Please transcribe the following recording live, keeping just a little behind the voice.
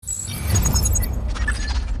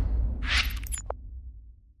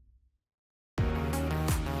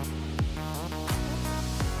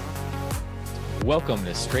Welcome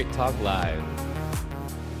to Straight Talk Live.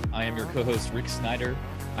 I am your co-host, Rick Snyder.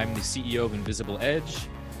 I'm the CEO of Invisible Edge,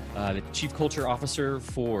 the Chief Culture Officer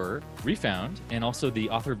for Refound, and also the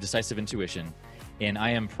author of Decisive Intuition. And I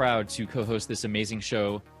am proud to co-host this amazing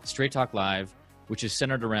show, Straight Talk Live, which is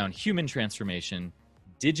centered around human transformation,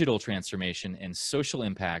 digital transformation, and social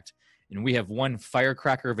impact. And we have one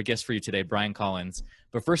firecracker of a guest for you today, Brian Collins.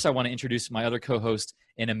 But first, I want to introduce my other co-host,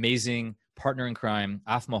 an amazing partner in crime,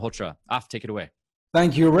 Af Malhotra. Af, take it away.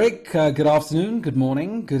 Thank you, Rick. Good afternoon, good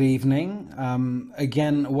morning, good evening.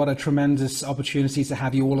 Again, what a tremendous opportunity to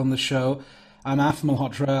have you all on the show. I'm Af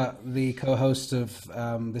Malhotra, the co-host of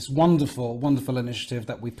this wonderful, wonderful initiative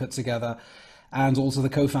that we put together, and also the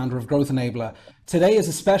co-founder of Growth Enabler. Today is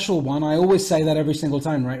a special one. I always say that every single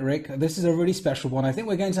time, right, Rick? This is a really special one. I think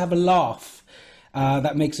we're going to have a laugh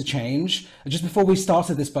that makes a change. Just before we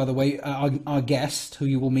started this, by the way, our guest, who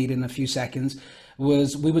you will meet in a few seconds,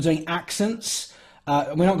 we were doing accents.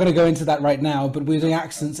 We're not going to go into that right now, but we were doing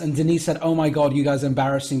accents, and Denise said, "Oh my God, you guys are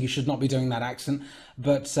embarrassing. You should not be doing that accent."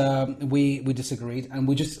 But we disagreed, and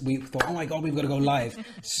we thought, "Oh my God, we've got to go live."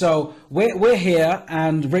 So we're here,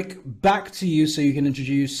 and Rick, back to you, so you can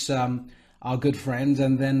introduce our good friend,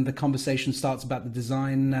 and then the conversation starts about the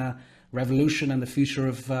design revolution and the future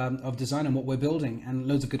of design and what we're building, and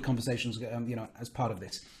loads of good conversations, as part of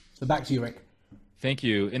this. So back to you, Rick. Thank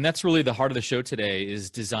you. And that's really the heart of the show today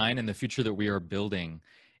is design and the future that we are building.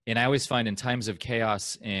 And I always find in times of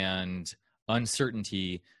chaos and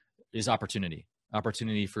uncertainty is opportunity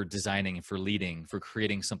for designing, for leading, for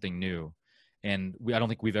creating something new. And I don't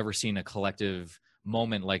think we've ever seen a collective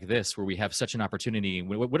moment like this where we have such an opportunity,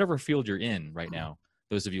 whatever field you're in right now,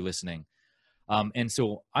 those of you listening. And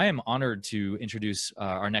so I am honored to introduce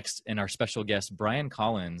our next and our special guest, Brian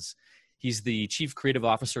Collins. He's the Chief Creative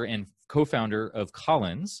Officer and co-founder of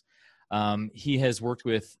Collins. He has worked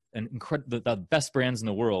with the best brands in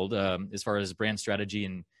the world as far as brand strategy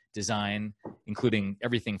and design, including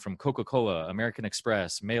everything from Coca-Cola, American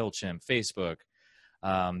Express, MailChimp, Facebook.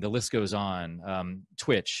 The list goes on.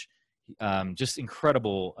 Twitch, just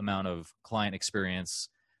incredible amount of client experience,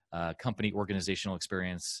 company organizational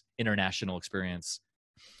experience, international experience.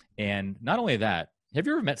 And not only that, have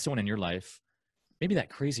you ever met someone in your life, maybe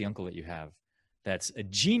that crazy uncle that you have, that's a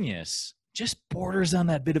genius, just borders on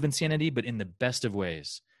that bit of insanity, but in the best of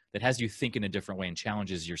ways, that has you think in a different way and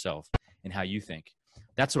challenges yourself and how you think.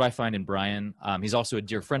 That's what I find in Brian. He's also a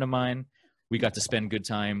dear friend of mine. We got to spend good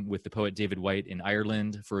time with the poet David Whyte in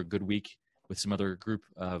Ireland for a good week with some other group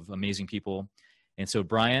of amazing people. And so,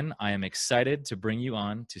 Brian, I am excited to bring you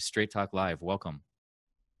on to Straight Talk Live. Welcome.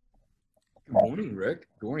 Good morning, Rick.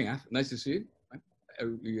 Good morning, Af. Nice to see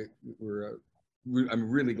you. I'm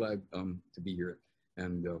really glad to be here,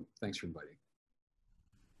 and thanks for inviting.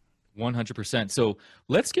 100%. So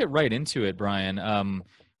let's get right into it, Brian.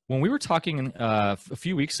 When we were talking a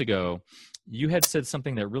few weeks ago, you had said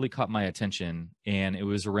something that really caught my attention, and it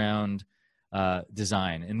was around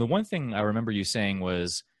design. And the one thing I remember you saying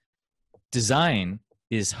was, design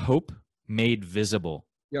is hope made visible.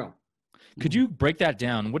 Yeah. Could you break that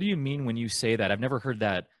down? What do you mean when you say that? I've never heard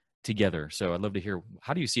that together, so I'd love to hear,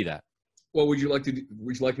 how do you see that? Well, would you like me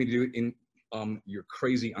to do it in your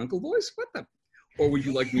crazy uncle voice? Or would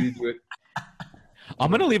you like me to do it? I'm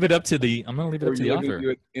going to leave it up to the author. Or would you like me to do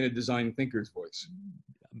it in a design thinker's voice?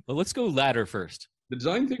 But let's go latter first. The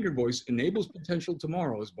design thinker voice enables potential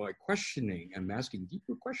tomorrows by questioning and asking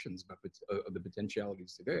deeper questions about the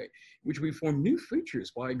potentialities today, which we form new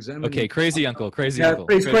features by examining. Okay, crazy uncle, crazy Yeah, uncle.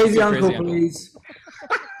 please, crazy uncle, please.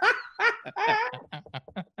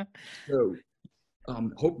 So,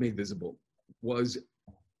 Hope Made Visible was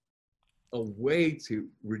a way to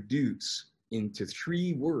reduce into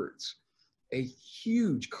 3 words a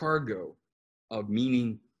huge cargo of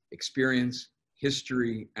meaning, experience,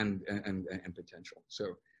 history, and potential.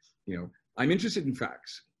 So, I'm interested in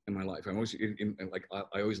facts in my life. I'm always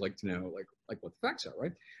I always like to know like what the facts are,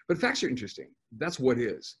 right? But facts are interesting. That's what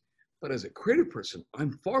is. But as a creative person,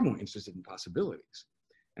 I'm far more interested in possibilities.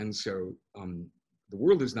 And so the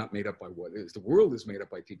world is not made up by what is. The world is made up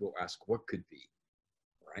by people who ask what could be,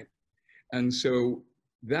 right? And so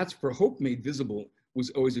that's for Hope Made Visible was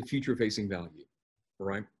always a future-facing value,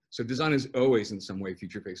 right? So design is always in some way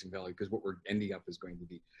future-facing value because what we're ending up is going to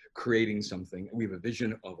be creating something. We have a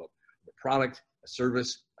vision of a product, a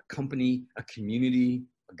service, a company, a community,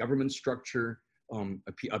 a government structure,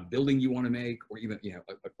 a building you want to make, or even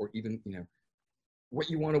what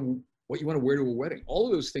you want to wear to a wedding. All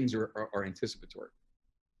of those things are anticipatory.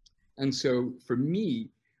 And so for me,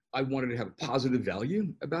 I wanted to have a positive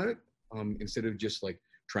value about it instead of just like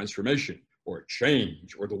transformation or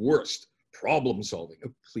change or the worst problem solving.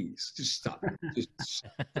 Oh, please, just stop. Just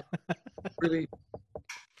stop. Really,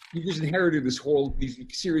 you just inherited these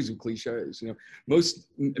series of cliches.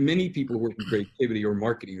 Many people who work in creativity or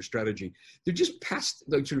marketing or strategy, they're just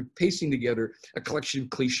sort of pasting together a collection of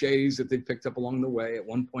cliches that they picked up along the way. At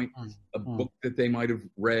one point, a book that they might have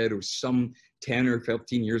read, or some 10 or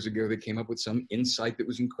 15 years ago, they came up with some insight that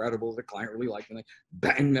was incredible, the client really liked, and they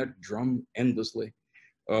bang that drum endlessly.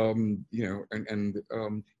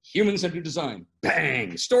 Human-centered design,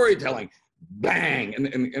 bang, storytelling, bang,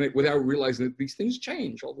 and without realizing that these things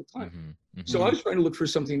change all the time. Mm-hmm. Mm-hmm. So I was trying to look for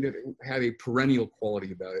something that had a perennial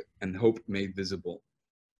quality about it, and Hope Made Visible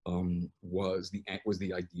was the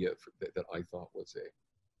idea that I thought was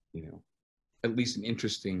at least an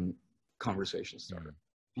interesting conversation starter.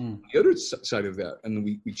 Mm-hmm. The other side of that, and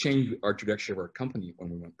we changed our trajectory of our company when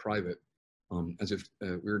we went private, as if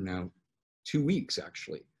we're now 2 weeks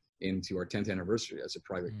actually into our 10th anniversary as a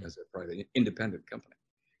private independent company.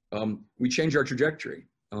 We changed our trajectory.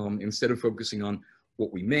 Instead of focusing on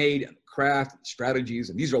what we made and the craft, and strategies,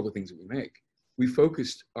 and these are all the things that we make, we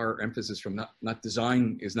focused our emphasis from not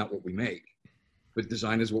design is not what we make, but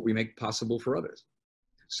design is what we make possible for others.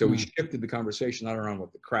 So we shifted the conversation not around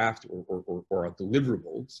what the craft or our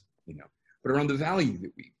deliverables, but around the value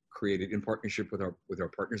that we created in partnership with our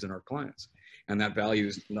partners and our clients. And that value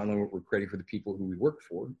is not only what we're creating for the people who we work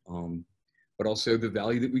for, but also the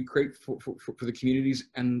value that we create for the communities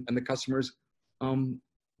and the customers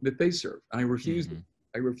that they serve. And I refused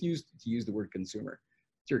to use the word consumer.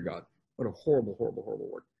 Dear God, what a horrible, horrible, horrible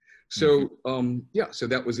word. So so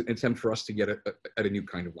that was an attempt for us to get at a new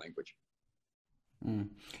kind of language.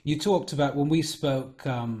 You talked about, when we spoke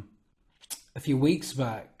a few weeks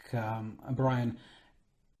back, Brian,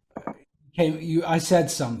 I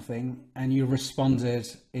said something and you responded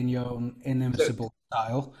in your own inimitable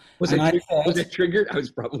style. Was it triggered? I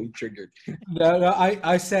was probably triggered. No,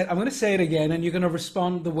 I said, I'm going to say it again, and you're going to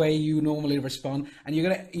respond the way you normally respond, and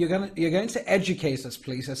you're going to educate us,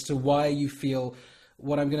 please, as to why you feel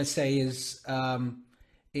what I'm going to say is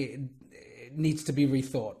it needs to be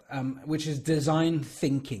rethought, which is design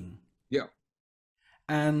thinking. Yeah.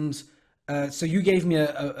 And so you gave me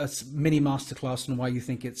a mini masterclass on why you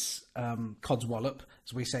think it's codswallop,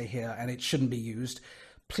 as we say here, and it shouldn't be used.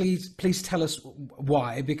 Please tell us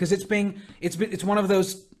why, because it's one of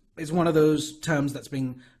those terms that's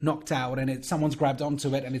being knocked out, and someone's grabbed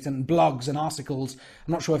onto it, and it's in blogs and articles.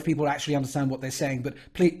 I'm not sure if people actually understand what they're saying, but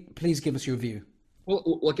please give us your view.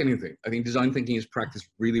 Well, like anything, I think design thinking is practiced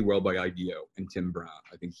really well by IDEO and Tim Brown.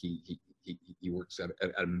 I think he works at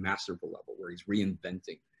a masterful level where he's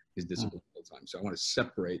reinventing his discipline all the time. So I want to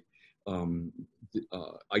separate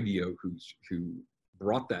IDEO, who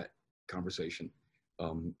brought that conversation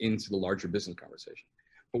into the larger business conversation.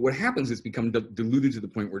 But what happens is it's become diluted to the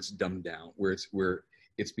point where it's dumbed down, where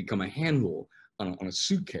it's become a handle on a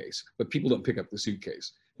suitcase, but people don't pick up the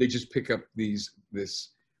suitcase. They just pick up this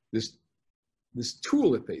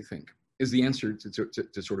tool that they think is the answer to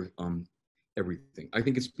sort of everything. I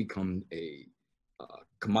think it's become a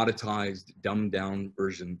commoditized, dumbed down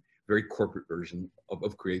version, very corporate version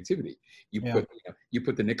of creativity. You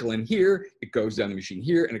put the nickel in here, it goes down the machine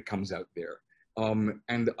here, and it comes out there.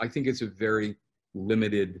 And I think it's a very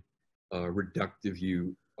limited, reductive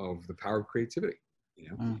view of the power of creativity.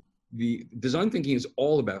 The design thinking is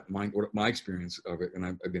all about my experience of it, and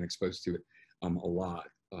I've been exposed to it a lot.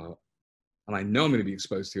 And I know I'm going to be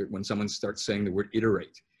exposed to it when someone starts saying the word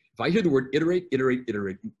iterate. If I hear the word iterate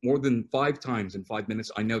more than 5 times in 5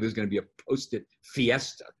 minutes, I know there's going to be a Post-it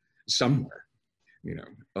fiesta somewhere,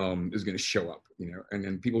 is going to show up, and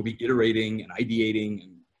then people will be iterating and ideating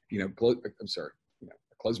and, close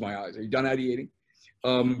my eyes. Are you done ideating?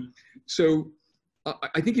 So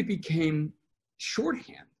I think it became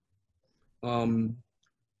shorthand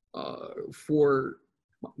for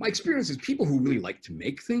my experience is people who really like to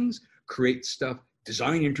make things, create stuff,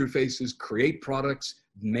 design interfaces, create products,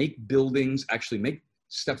 make buildings, actually make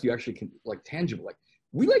stuff you actually can, like, tangible. Like,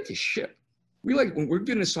 we like to ship. When we're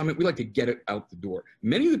doing an assignment, we like to get it out the door.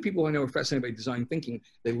 Many of the people I know are fascinated by design thinking.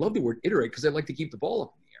 They love the word iterate because they like to keep the ball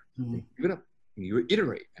up in the air. Mm-hmm. Give it up. You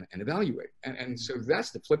iterate and evaluate. And so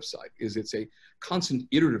that's the flip side, is it's a constant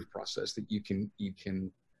iterative process that you can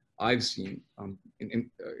I've seen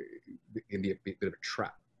can be a bit of a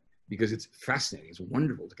trap, because it's fascinating. It's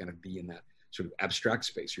wonderful to kind of be in that sort of abstract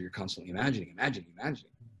space where you're constantly imagining.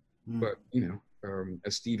 But,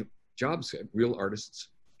 as Steve Jobs said, real artists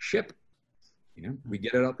ship. We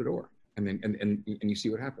get it out the door, and then and you see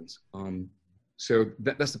what happens. So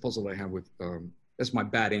that's the puzzle that I have with. That's my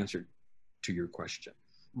bad answer to your question.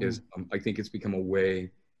 Is I think it's become a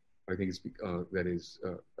way I think that is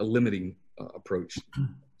a limiting approach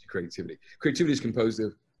to creativity. Creativity is composed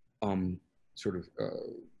of sort of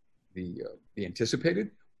the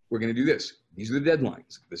anticipated. We're going to do this. These are the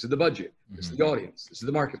deadlines. This is the budget. This is the audience. This is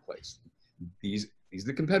the marketplace. These are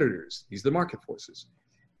the competitors. These are the market forces.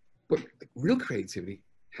 But real creativity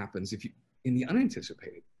happens in the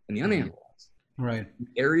unanticipated and the unanalyzed. Right.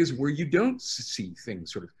 Areas where you don't see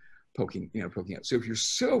things sort of poking out. So if you're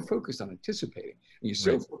so focused on anticipating, and you're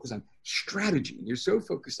so focused on strategy, and you're so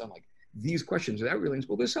focused on like these questions without realizing,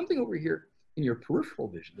 well, there's something over here in your peripheral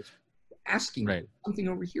vision that's asking something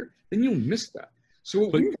over here, then you'll miss that.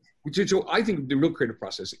 So I think the real creative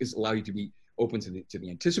process is allow you to be open to the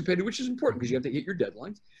anticipated, which is important because you have to hit your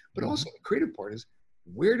deadlines. But also the creative part is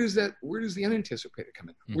where does the unanticipated come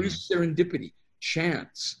in? Where does serendipity,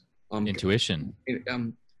 chance, intuition?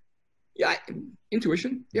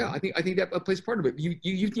 Intuition. Yeah, I think that plays part of it. You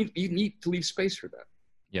need to leave space for that.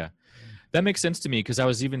 Yeah, that makes sense to me because I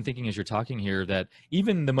was even thinking as you're talking here that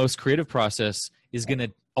even the most creative process is going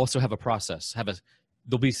to also have a process,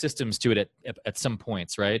 there'll be systems to it at some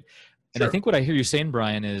points, right? And I think what I hear you saying,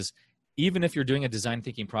 Brian, is even if you're doing a design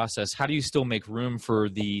thinking process, how do you still make room for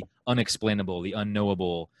the unexplainable, the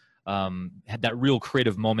unknowable, that real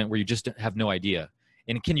creative moment where you just have no idea?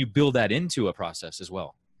 And can you build that into a process as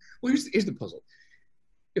well? Well, here's the puzzle.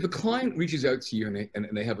 If a client reaches out to you and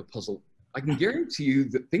they have a puzzle, I can guarantee you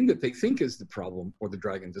the thing that they think is the problem or the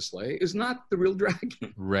dragon to slay is not the real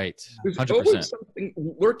dragon. Right. 100%. There's always something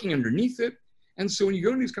lurking underneath it. And so when you go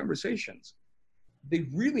into these conversations, they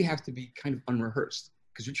really have to be kind of unrehearsed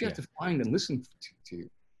because what you have to find and listen to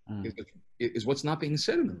is what's not being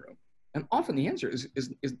said in the room. And often the answer is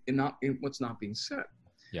not in what's not being said.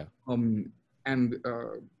 Yeah. And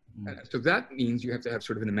so that means you have to have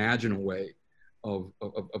sort of an imaginal way of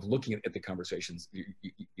looking at the conversations. You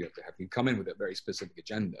have to come in with a very specific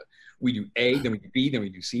agenda. We do A, then we do B, then we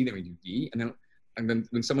do C, then we do D, and then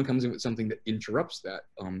when someone comes in with something that interrupts that,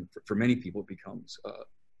 for many people, it becomes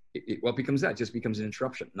just becomes an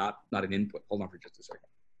interruption, not an input. Hold on for just a second.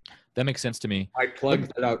 That makes sense to me. I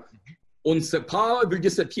plugged that out. Unser power will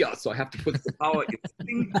disappear, so I have to put the power in the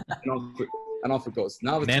thing, and off it goes.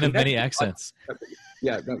 Now, man of many accents.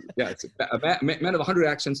 Yeah, it's a man of 100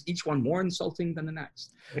 accents, each one more insulting than the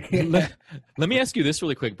next. Let me ask you this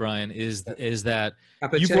really quick, Brian. Is that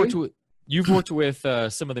you've worked with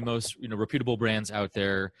some of the most reputable brands out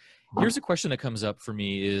there. Here's a question that comes up for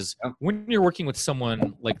me is when you're working with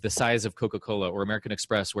someone like the size of Coca-Cola or American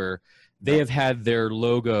Express, where they have had their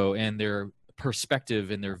logo and their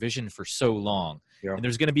perspective and their vision for so long, and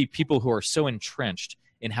there's going to be people who are so entrenched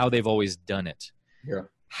in how they've always done it. Yeah.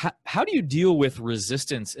 How do you deal with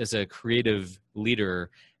resistance as a creative leader?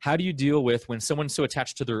 How do you deal with when someone's so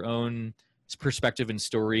attached to their own perspective and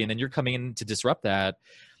story, and then you're coming in to disrupt that?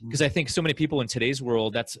 Because I think so many people in today's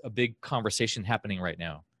world, that's a big conversation happening right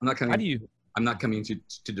now. I'm not coming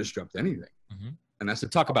to disrupt anything. And that's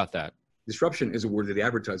talk about that. Disruption is a word that the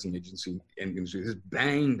advertising agency and industry just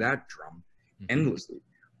bang that drum endlessly.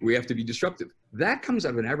 We have to be disruptive. That comes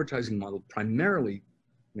out of an advertising model primarily,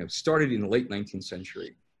 started in the late 19th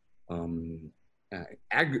century,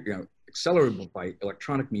 accelerated by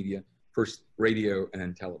electronic media, first radio and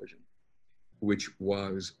then television, which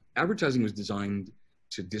was advertising was designed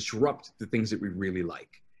to disrupt the things that we really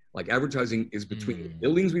like. Like advertising is between the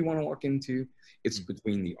buildings we want to walk into. It's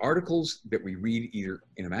between the articles that we read either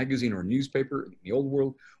in a magazine or a newspaper in the old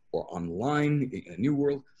world or online in a new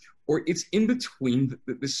world, or it's in between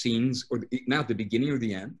the scenes or now the beginning or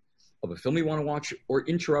the end of a film we want to watch or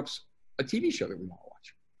interrupts a TV show that we want to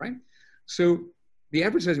watch, right? So the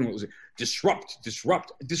advertising was disrupt.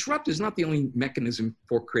 Disrupt is not the only mechanism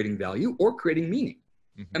for creating value or creating meaning.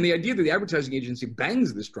 And the idea that the advertising agency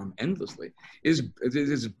bangs this drum endlessly is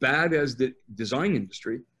as bad as the design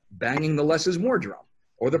industry banging the less is more drum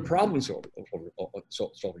or the problem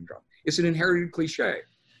solving drum. It's an inherited cliche.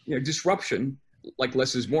 Disruption, like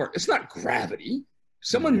less is more. It's not gravity.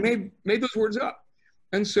 Someone made those words up.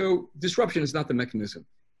 And so disruption is not the mechanism.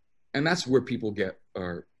 And that's where people get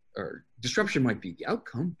our disruption might be the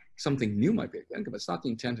outcome. Something new might be the outcome. It's not the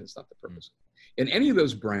intent. It's not the purpose. And any of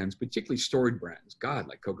those brands, particularly storied brands,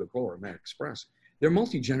 like Coca-Cola or American Express, they're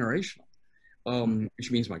multi-generational,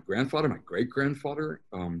 which means my grandfather, my great-grandfather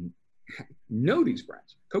know these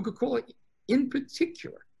brands. Coca-Cola in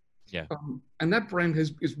particular. Yeah. And that brand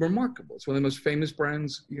is remarkable. It's one of the most famous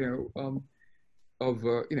brands, of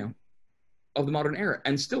the modern era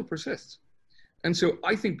and still persists. And so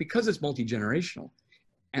I think because it's multi-generational,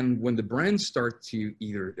 and when the brands start to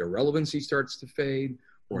either their relevancy starts to fade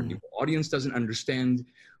or a new audience doesn't understand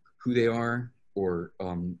who they are, or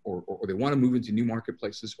they want to move into new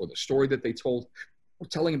marketplaces, or the story that they told or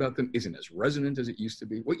telling about them isn't as resonant as it used to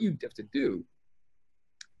be, what you have to do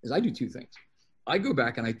is I do two things. I go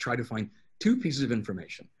back and I try to find two pieces of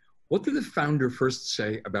information. What did the founder first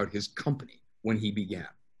say about his company when he began?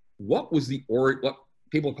 What was what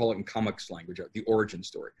people call it in comics language, the origin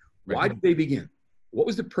story? Why did they begin? What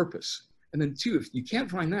was the purpose? And then two, if you can't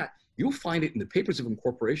find that, you'll find it in the papers of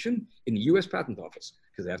incorporation in the US Patent Office,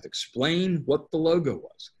 because they have to explain what the logo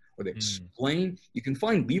was, or they explain, you can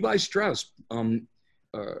find Levi Strauss in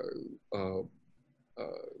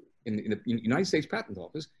the United States Patent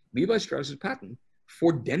Office, Levi Strauss's patent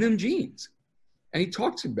for denim jeans. And he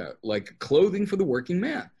talks about like clothing for the working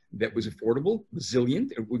man that was affordable,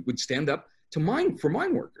 resilient, it would stand up to mine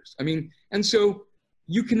workers. I mean, and so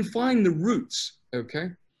you can find the roots,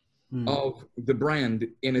 okay, of the brand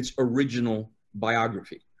in its original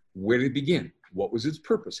biography. Where did it begin? What was its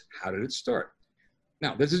purpose? How did it start?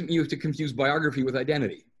 Now, this doesn't mean you have to confuse biography with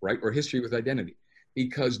identity, right? Or history with identity.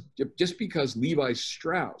 Because just because Levi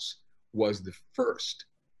Strauss was the first,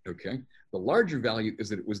 okay, the larger value is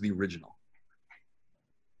that it was the original.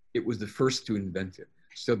 It was the first to invent it.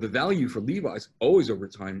 So the value for Levi's always over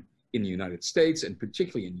time in the United States, and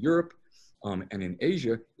particularly in Europe and in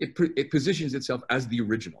Asia, it positions itself as the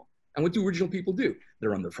original. And what do original people do?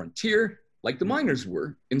 They're on the frontier, like the miners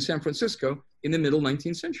were in San Francisco in the middle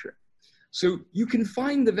 19th century. So you can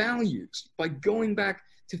find the values by going back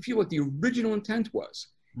to feel what the original intent was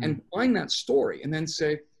and find that story and then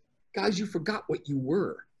say, guys, you forgot what you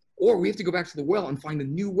were. Or we have to go back to the well and find a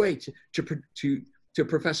new way to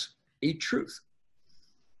profess a truth.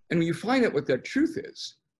 And when you find out what that truth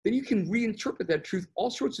is, then you can reinterpret that truth all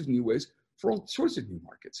sorts of new ways for all sorts of new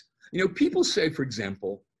markets. You know, people say, for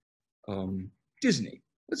example, Disney,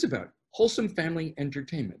 that's about wholesome family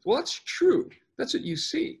entertainment. Well, that's true. That's what you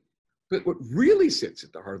see. But what really sits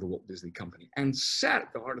at the heart of the Walt Disney Company and sat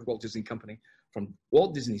at the heart of the Walt Disney Company from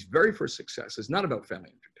Walt Disney's very first success is not about family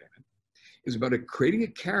entertainment. It's about creating a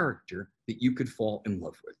character that you could fall in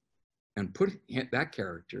love with and put that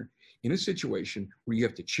character in a situation where you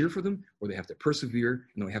have to cheer for them, where they have to persevere,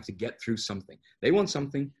 and they have to get through something. They want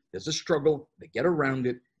something, there's a struggle, they get around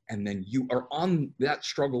it, and then you are on that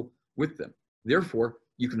struggle with them. Therefore,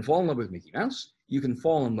 you can fall in love with Mickey Mouse, you can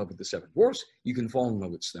fall in love with the Seven Dwarfs, you can fall in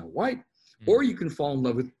love with Snow White, or you can fall in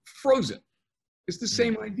love with Frozen. It's the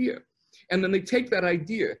same idea. And then they take that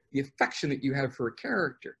idea, the affection that you have for a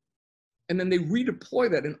character, and then they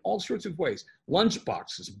redeploy that in all sorts of ways.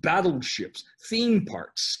 Lunchboxes, battleships, theme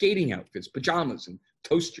parks, skating outfits, pajamas and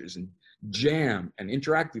toasters and jam and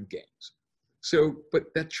interactive games. So,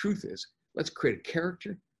 but that truth is, let's create a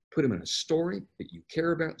character, put him in a story that you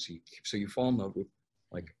care about, so you fall in love with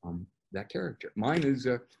that character. Mine is,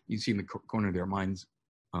 you see in the corner there, mine's,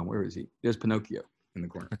 where is he? There's Pinocchio in the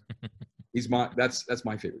corner. That's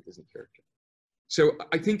my favorite Disney character. So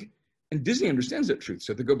I think, and Disney understands that truth.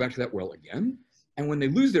 So they go back to that well again. And when they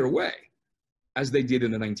lose their way, as they did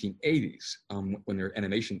in the 1980s, when their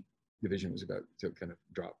animation division was about to kind of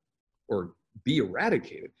drop or be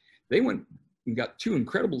eradicated, they went and got two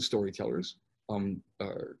incredible storytellers who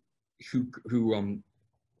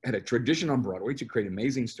had a tradition on Broadway to create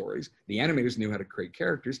amazing stories. The animators knew how to create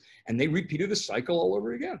characters, and they repeated the cycle all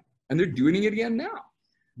over again. And they're doing it again now.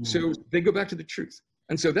 So they go back to the truth.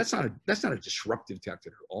 And so that's not a disruptive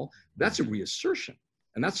tactic at all. That's a reassertion,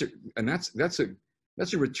 and that's a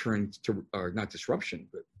return to not disruption,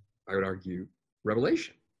 but I would argue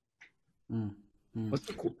revelation. What's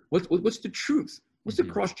the truth? What's the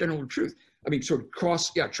cross-general truth? I mean, sort of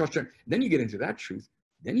cross-general. Then you get into that truth.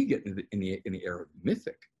 Then you get in the era of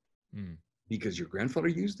mythic, because your grandfather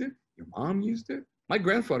used it, your mom used it. My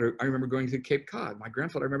grandfather, I remember going to Cape Cod. My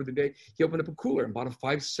grandfather, I remember the day he opened up a cooler and bought a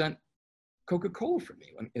 5-cent Coca-Cola for me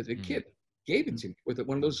as a kid. Gave it to me with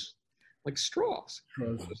one of those like straws.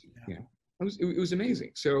 Yeah. It was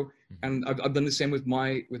amazing. So, and I've done the same with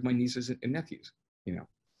my nieces and nephews. You know,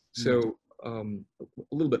 so a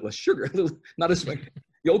little bit less sugar, not as much.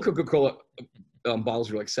 The old Coca-Cola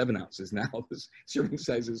bottles are like 7 ounces now. The serving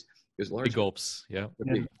size is large. Big gulps, yeah,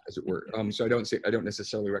 as it were. So I don't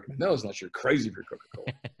necessarily recommend those unless you're crazy for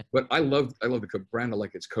Coca-Cola. But I love the Coke brand. I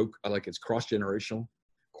like its Coke. I like its cross-generational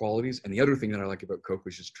qualities. And the other thing that I like about Coke,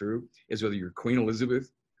 which is true, is whether you're Queen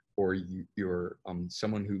Elizabeth or you're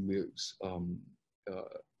someone who lives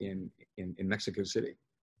in Mexico City,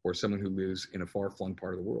 or someone who lives in a far-flung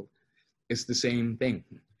part of the world, it's the same thing.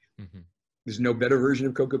 There's no better version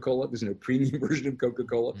of Coca-Cola. There's no premium version of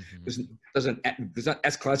Coca-Cola. There's not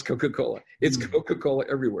S-class Coca-Cola. It's Coca-Cola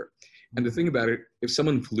everywhere. And the thing about it, if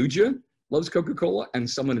someone in Fallujah loves Coca-Cola and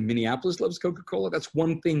someone in Minneapolis loves Coca-Cola, that's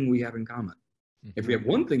one thing we have in common. If we have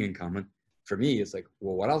one thing in common, for me, it's like,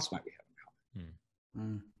 well, what else might we have in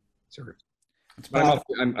common? Sorry. But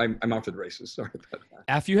I'm off to the races. Sorry about that.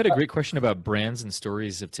 Af, you had a great question about brands and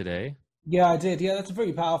stories of today. Yeah, I did. Yeah, that's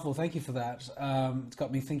very powerful. Thank you for that. It's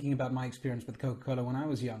got me thinking about my experience with Coca-Cola when I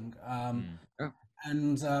was young.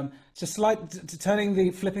 And just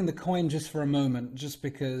flipping the coin just for a moment, just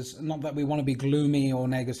because, not that we want to be gloomy or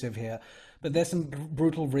negative here, but there's some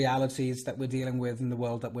brutal realities that we're dealing with in the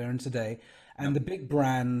world that we're in today. And the big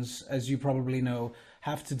brands, as you probably know,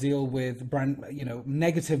 have to deal with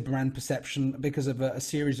negative brand perception because of a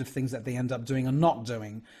series of things that they end up doing or not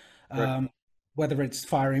doing. Right. Whether it's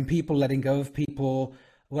firing people, letting go of people,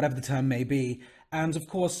 whatever the term may be. And of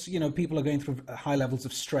course, people are going through high levels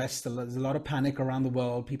of stress. There's a lot of panic around the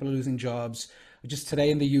world. People are losing jobs. Just today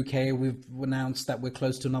in the UK, we've announced that we're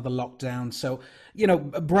close to another lockdown. So,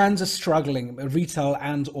 brands are struggling, retail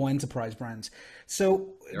and or enterprise brands.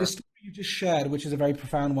 So the story you just shared, which is a very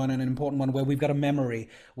profound one and an important one, where we've got a memory,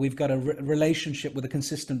 we've got a relationship with a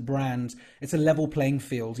consistent brand. It's a level playing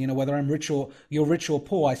field. Whether I'm rich or you're rich or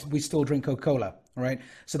poor, we still drink Coca-Cola, right?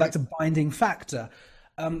 So that's a binding factor.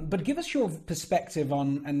 But give us your perspective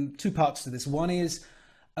on, and two parts to this. One is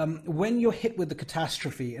when you're hit with the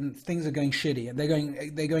catastrophe and things are going shitty and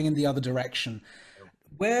they're going in the other direction,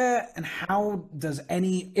 where and how does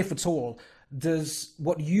any, if at all, does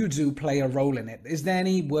what you do play a role in it? Is there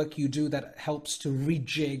any work you do that helps to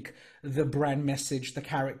rejig the brand message, the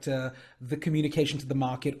character, the communication to the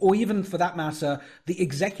market, or even for that matter, the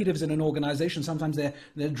executives in an organization? Sometimes they're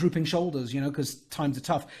drooping shoulders, because times are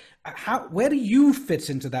tough. Where do you fit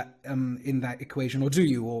into that in that equation, or do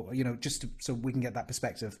you, or so we can get that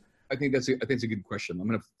perspective? I think that's a good question. I'm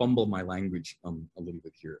going to fumble my language a little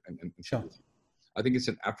bit here and sure. I think it's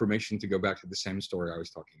an affirmation to go back to the same story I was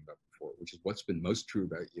talking about before, which is what's been most true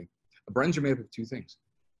about you. Brands are made up of two things: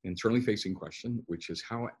 internally facing question, which is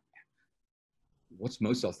what's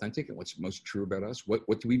most authentic and what's most true about us.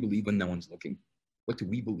 What do we believe when no one's looking? What do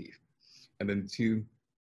we believe? And then two,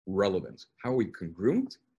 relevance. How are we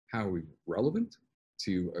congruent? How are we relevant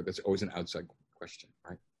to? That's always an outside question,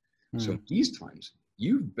 right? So these times,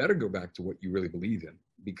 you better go back to what you really believe in,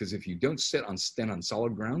 because if you don't stand on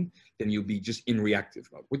solid ground, then you'll be just in reactive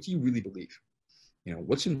mode. What do you really believe?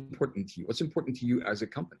 What's important to you? What's important to you as a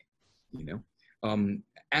company?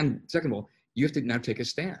 And second of all, you have to now take a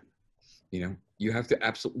stand. You have to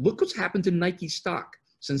absolutely look what's happened to Nike stock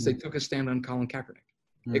since they took a stand on Colin Kaepernick.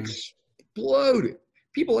 Exploded.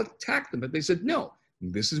 People attacked them, but they said, no,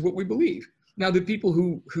 this is what we believe. Now, the people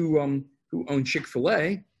who own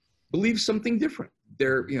Chick-fil-A believe something different. They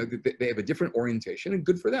have a different orientation, and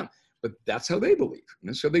good for them. But that's how they believe.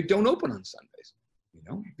 So they don't open on Sundays,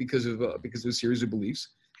 because of a series of beliefs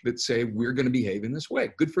that say we're going to behave in this way.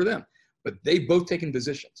 Good for them. But they've both taken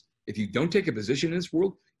positions. If you don't take a position in this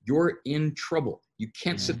world, you're in trouble. You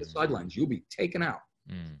can't sit the sidelines. You'll be taken out.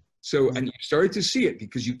 So, and you started to see it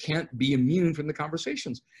because you can't be immune from the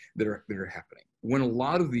conversations that are happening. When a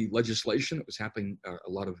lot of the legislation that was happening, a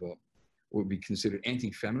lot of what would be considered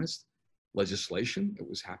anti-feminist legislation that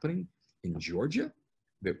was happening in Georgia,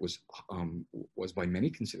 that was by many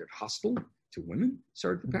considered hostile to women,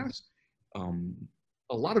 started to pass.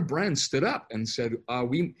 A lot of brands stood up and said,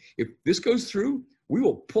 if this goes through, we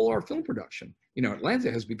will pull our film production. Atlanta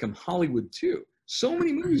has become Hollywood too. So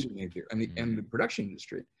many movies are made here, and the production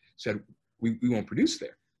industry said, we won't produce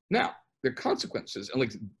there. Now, there are consequences,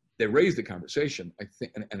 and they raised the conversation, I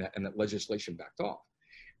think, and that legislation backed off.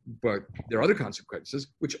 But there are other consequences,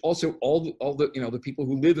 which also all the people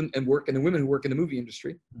who live and work, and the women who work in the movie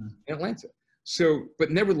industry in Atlanta. So,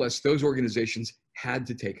 but nevertheless, those organizations had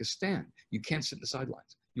to take a stand. You can't sit in the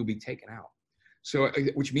sidelines. You'll be taken out. So,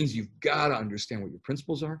 which means you've got to understand what your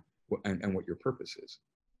principles are and what your purpose is.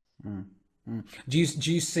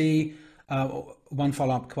 Do you see, one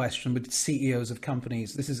follow-up question with CEOs of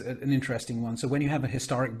companies? This is an interesting one. So when you have a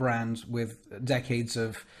historic brand with decades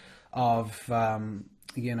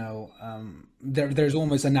there's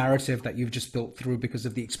almost a narrative that you've just built through because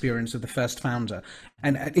of the experience of the first founder.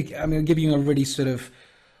 And I'm giving you a really sort of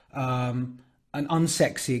an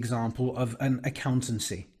unsexy example of an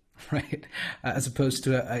accountancy, right? As opposed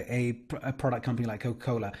to a product company like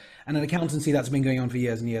Coca-Cola. And an accountancy that's been going on for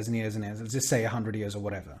years and years and years and years. Let's just say 100 years or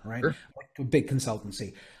whatever, right? Sure. A big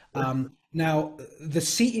consultancy. Now, the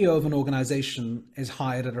CEO of an organization is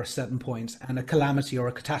hired at a certain point and a calamity or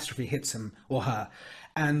a catastrophe hits him or her,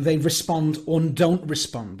 and they respond or don't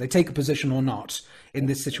respond. They take a position or not in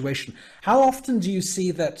this situation. How often do you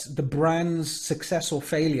see that the brand's success or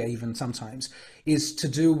failure, even sometimes, is to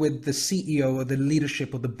do with the CEO or the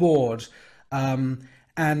leadership or the board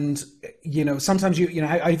And sometimes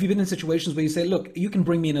have you been in situations where you say, look, you can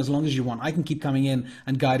bring me in as long as you want, I can keep coming in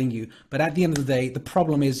and guiding you, but at the end of the day, the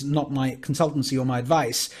problem is not my consultancy or my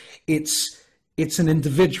advice, it's an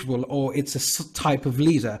individual, or it's a type of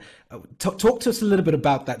leader. Talk to us a little bit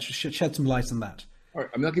about that. Shed some light on that. All right,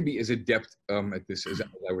 I'm not going to be as adept at this as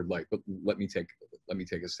I would like, but let me take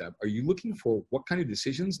a stab. Are you looking for what kind of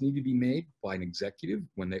decisions need to be made by an executive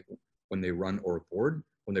when they run, or a board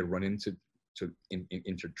when they run into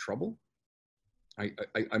trouble? I'm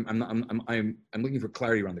looking for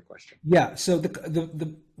clarity around the question. Yeah. So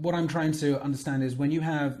the what I'm trying to understand is, when you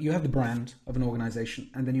have the brand of an organization,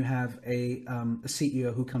 and then you have a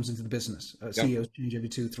CEO who comes into the business. CEOs change every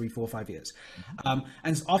 2, 3, 4, 5 years,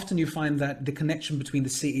 and often you find that the connection between the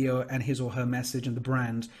CEO and his or her message and the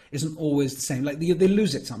brand isn't always the same. Like they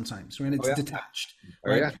lose it sometimes, when it's detached.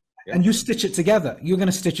 Right? Yeah. And you stitch it together. You're going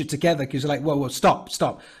to stitch it together because you're like, whoa, stop.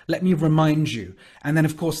 Let me remind you. And then,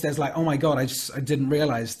 of course, there's like, oh my God, I didn't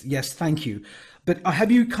realize. Yes, thank you. But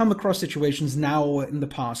have you come across situations now or in the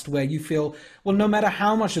past where you feel, well, no matter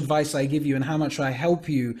how much advice I give you and how much I help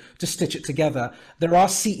you to stitch it together, there are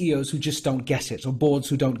CEOs who just don't get it, or boards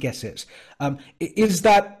who don't get it?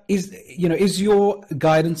 Is your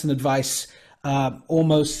guidance and advice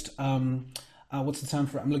almost... what's the term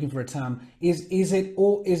for it? I'm looking for a term. Is it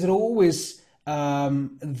always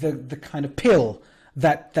the kind of pill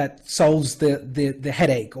that solves the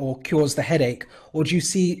headache or cures the headache? Or do you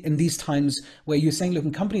see in these times where you're saying,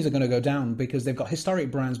 look, companies are going to go down because they've got historic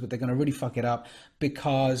brands, but they're going to really fuck it up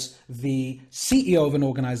because the CEO of an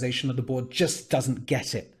organization or the board just doesn't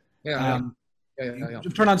get it? Yeah.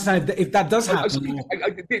 I'm trying to understand if that does happen.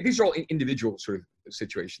 These are all individual sort of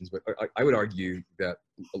situations, but I would argue that,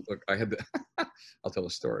 look, I'll tell a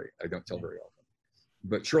story. I don't tell very often.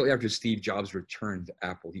 But shortly after Steve Jobs returned to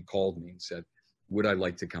Apple, he called me and said, would I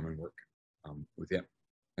like to come and work with him?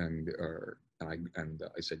 And I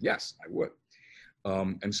said, yes, I would.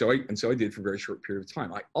 And so I did for a very short period of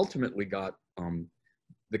time. I ultimately got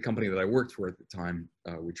the company that I worked for at the time,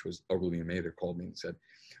 which was Ogilvy and Mather, called me and said,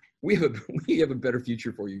 we have a better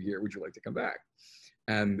future for you here. Would you like to come back?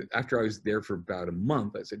 And after I was there for about a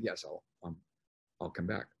month, I said, yes, I'll come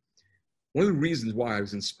back. One of the reasons why I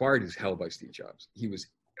was inspired as hell by Steve Jobs, he was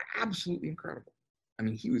absolutely incredible. I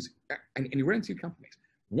mean, and he ran 2 companies.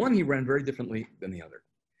 One, he ran very differently than the other.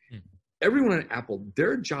 Everyone at Apple,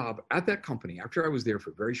 their job at that company, after I was there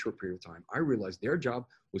for a very short period of time, I realized their job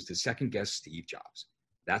was to second guess Steve Jobs.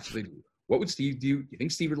 That's what they do. What would Steve do? You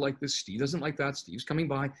think Steve would like this? Steve doesn't like that. Steve's coming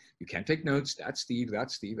by. You can't take notes. That's Steve.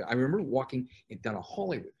 That's Steve. I remember walking down a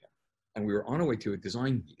hallway with him, and we were on our way to a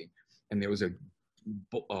design meeting, and there was a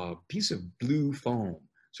piece of blue foam,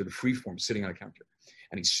 sort of freeform, sitting on a counter.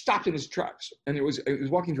 And he stopped in his tracks, and it was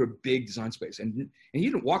walking through a big design space, and he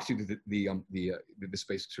didn't walk through the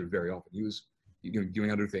space sort of very often. He was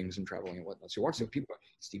doing other things and traveling and whatnot. So he walks through people,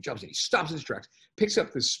 Steve Jobs, and he stops in his tracks, picks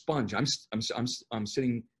up this sponge.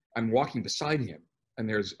 I'm walking beside him, and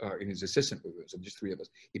there's his assistant with us, so just 3 of us.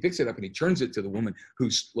 He picks it up and he turns it to the woman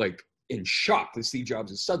who's like in shock that Steve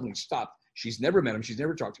Jobs has suddenly stopped. She's never met him. She's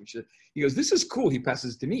never talked to him. He goes, this is cool. He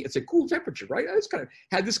passes it to me. It's a cool temperature, right? It's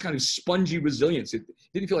had this kind of spongy resilience. It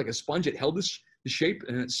didn't feel like a sponge. It held the shape,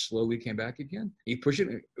 and then it slowly came back again. He pushed it,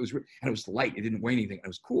 and it was light. It didn't weigh anything. And it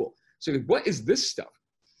was cool. So what is this stuff?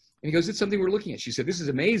 And he goes, it's something we're looking at. She said, this is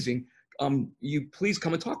amazing. You please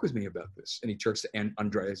come and talk with me about this. And he turns to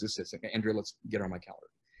Andrea's assistant. Andrea, let's get her on my calendar.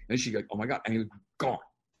 And she goes, oh my God. And he was gone.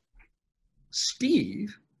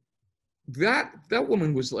 Steve, that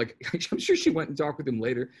woman was like, I'm sure she went and talked with him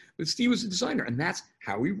later, but Steve was a designer, and that's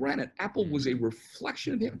how he ran it. Apple was a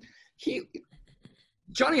reflection of him.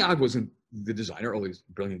 Johnny Ive wasn't the designer, although he's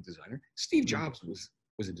a brilliant designer. Steve Jobs was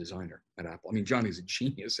a designer at Apple. I mean, Johnny's a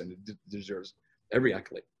genius and deserves every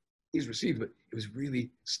accolade he's received, but it was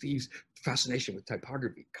really Steve's fascination with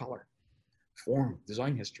typography, color, form,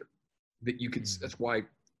 design history that you could, that's why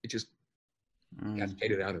it just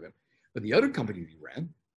cascaded out of him. But the other company that he ran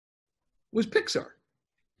was Pixar.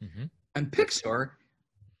 And Pixar,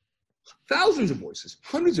 thousands of voices,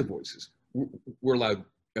 hundreds of voices were allowed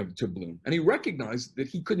to bloom. And he recognized that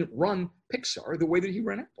he couldn't run Pixar the way that he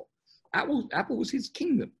ran Apple. Apple was his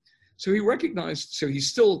kingdom. So he recognized, so he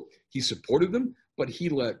supported them, but he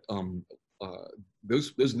let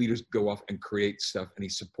those leaders go off and create stuff, and he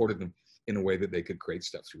supported them in a way that they could create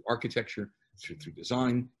stuff through architecture, through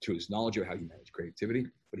design, through his knowledge of how you manage creativity.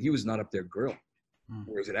 But he was not up their grill.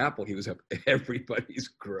 Whereas at Apple, he was up everybody's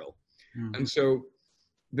grill. And so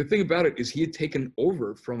the thing about it is he had taken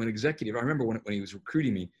over from an executive. I remember when he was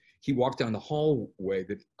recruiting me, he walked down the hallway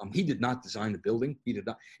that he did not design the building. He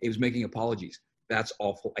was making apologies. that's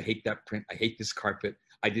awful. I hate that print. I hate this carpet.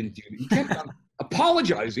 I didn't do it. He kept on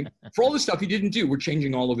apologizing for all the stuff he didn't do. We're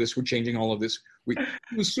changing all of this. We're changing all of this.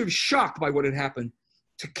 He was sort of shocked by what had happened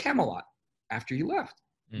to Camelot after he left.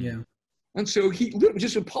 Yeah. And so he literally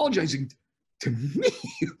just apologizing to me.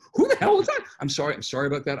 Who the hell is that? I'm sorry. I'm sorry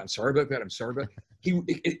about that. I'm sorry about that. I'm sorry about that.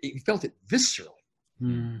 He felt it viscerally.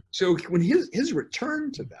 Mm. So when his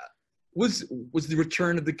return to that was the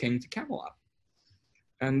return of the king to Camelot.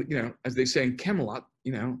 And, you know, as they say in Camelot,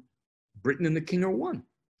 you know, Britain and the king are one.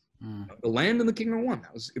 Mm. The land and the king are one.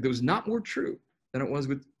 It was not more true than it was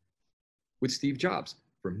with Steve Jobs.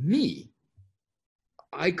 For me,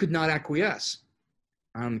 I could not acquiesce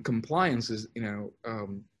on compliance is, you know,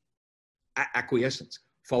 acquiescence.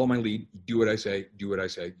 Follow my lead, do what I say, do what I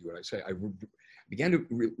say, do what I say. I began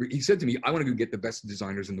to, he said to me, I want to go get the best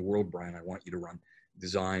designers in the world, Brian. I want you to run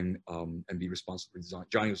design and be responsible for design.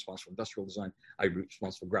 Johnny was responsible for industrial design. I was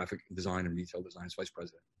responsible for graphic design and retail design as vice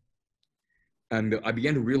president. And I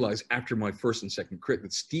began to realize after my first and second crit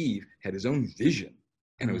that Steve had his own vision,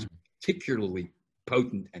 and it was particularly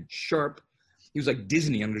potent and sharp. He was like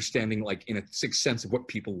Disney, understanding like in a sixth sense of what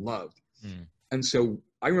people loved. Mm. And so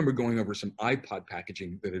I remember going over some iPod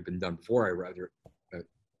packaging that had been done before I arrived here,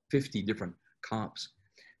 50 different comps.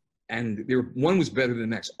 And one was better than the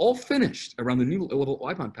next, all finished around the new little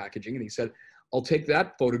iPod packaging. And he said, I'll take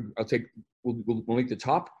that photo, we'll make the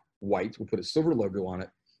top white, we'll put a silver logo on it.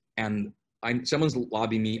 And someone's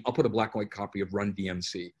lobbying me, I'll put a black and white copy of Run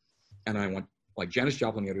DMC. And I want like Janis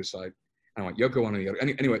Joplin on the other side. And I want Yoko on the other.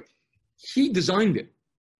 Anyway, he designed it.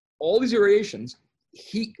 All these variations,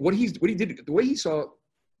 what he did, the way he saw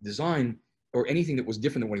design or anything that was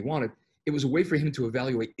different than what he wanted, it was a way for him to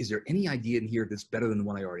evaluate, is there any idea in here that's better than the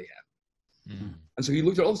one I already have? Mm. And so he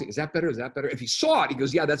looked at all these things, is that better, is that better? If he saw it, he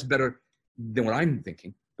goes, yeah, that's better than what I'm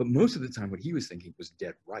thinking. But most of the time, what he was thinking was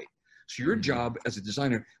dead right. So your job as a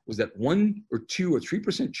designer was that 1 or 2 or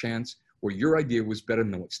 3% chance where your idea was better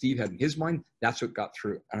than what Steve had in his mind. That's what got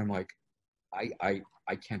through. And I'm like, I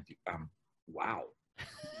can't do, wow.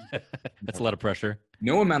 That's a lot of pressure.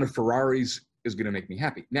 No amount of Ferraris is going to make me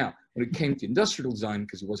happy. Now, when it came to industrial design,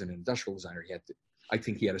 because he wasn't an industrial designer, I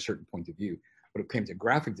think he had a certain point of view. When it came to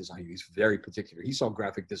graphic design, he was very particular. He saw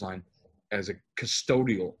graphic design as a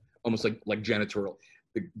custodial, almost like janitorial.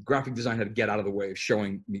 The graphic design had to get out of the way of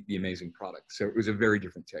showing me the amazing product. So it was a very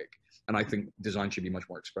different take. And I think design should be much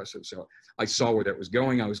more expressive. So I saw where that was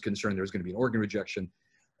going. I was concerned there was going to be an organ rejection.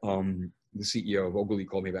 The CEO of Ogilvy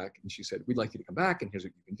called me back and she said, we'd like you to come back and here's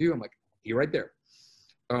what you can do. I'm like, you're right there.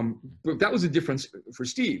 But that was the difference for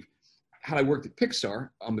Steve. Had I worked at Pixar,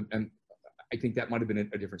 and I think that might have been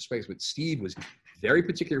a different space, but Steve was very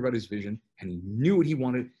particular about his vision and he knew what he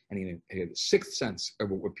wanted and he had a sixth sense of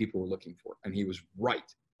what people were looking for. And he was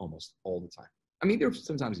right almost all the time. I mean, there were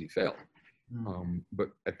sometimes he failed,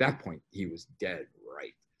 but at that point he was dead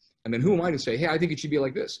right. And then who am I to say, hey, I think it should be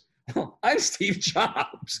like this? Well, I'm Steve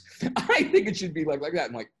Jobs. I think it should be like that.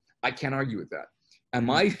 I'm like, I can't argue with that. And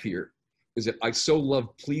my fear is that I so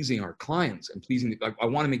love pleasing our clients and pleasing, I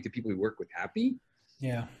want to make the people we work with happy.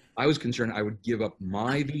 Yeah. I was concerned I would give up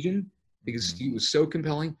my vision because Steve was so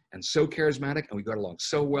compelling and so charismatic and we got along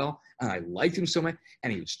so well and I liked him so much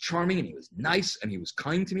and he was charming and he was nice and he was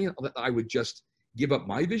kind to me. I would just give up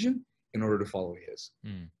my vision in order to follow his.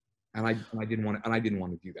 Mm. And I didn't want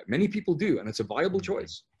to do that. Many people do, and it's a viable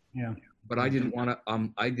choice. Yeah. But I didn't want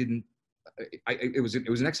to, it was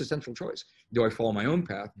an existential choice. Do I follow my own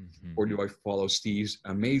path or do I follow Steve's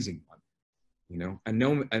amazing one? You know, and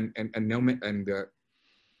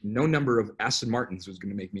no number of Aston Martins was going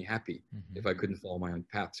to make me happy if I couldn't follow my own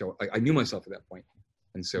path. So I knew myself at that point.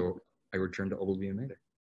 And so I returned to Ogilvy and Mather.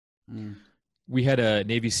 Mm. We had a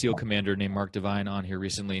Navy SEAL commander named Mark Devine on here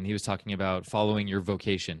recently, and he was talking about following your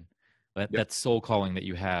vocation, that soul calling that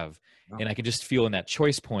you have. And I could just feel in that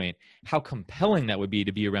choice point how compelling that would be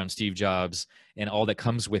to be around Steve Jobs and all that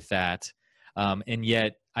comes with that. And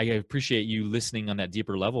yet I appreciate you listening on that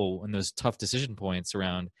deeper level and those tough decision points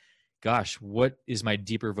around, gosh, what is my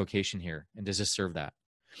deeper vocation here? And does this serve that?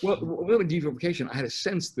 Well, with a deeper vocation, I had a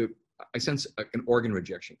sense that I sense an organ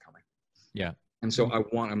rejection coming. Yeah. And so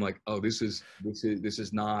I'm like, oh, this is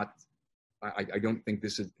not, I don't think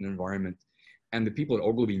this is an environment. And the people at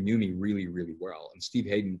Ogilvy knew me really, really well. And Steve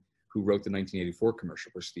Hayden, who wrote the 1984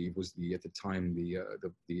 commercial for Steve, was at the time the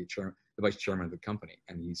vice chairman of the company.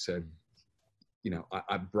 And he said, you know,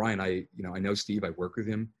 Brian, I know Steve. I work with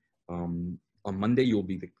him. On Monday you'll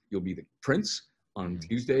be the prince. On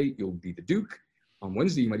Tuesday you'll be the duke. On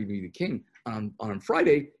Wednesday you might even be the king. On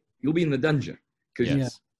Friday you'll be in the dungeon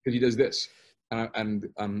because he does this. I'm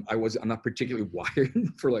not particularly wired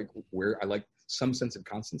for like where I like some sense of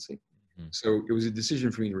constancy. So it was a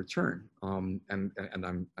decision for me to return, and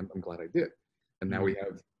I'm glad I did. And now we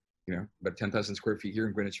have, about 10,000 square feet here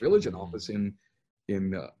in Greenwich Village, an office in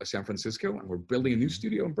San Francisco, and we're building a new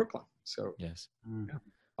studio in Brooklyn. So yes,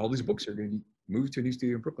 all these books are going to be moved to a new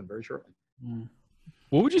studio in Brooklyn very shortly.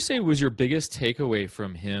 What would you say was your biggest takeaway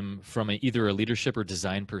from him, from either a leadership or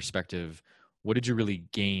design perspective? What did you really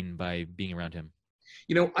gain by being around him?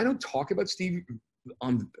 I don't talk about Steve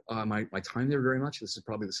on my time there very much. This is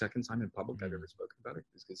probably the second time in public I've ever spoken about it,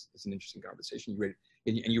 because it's an interesting conversation.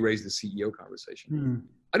 You raised the CEO conversation.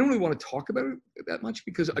 I don't really want to talk about it that much,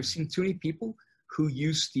 because I've seen too many people who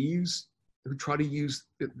who try to use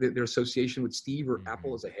their association with Steve or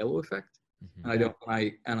Apple as a halo effect.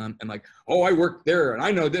 And I'm like, oh, I worked there and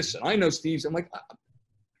I know this and I know Steve's. I'm like,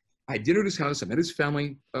 I had dinner at his house. I met his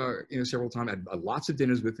family, several times. I had lots of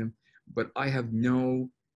dinners with him, but I have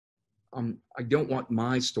I don't want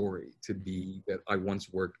my story to be that I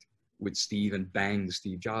once worked with Steve and banged the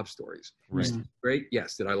Steve Jobs stories. Right. Steve, great.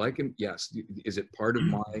 Yes. Did I like him? Yes. Is it part of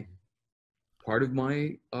my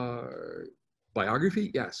biography?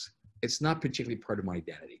 Yes. It's not particularly part of my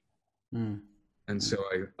identity. And so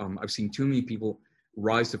I've seen too many people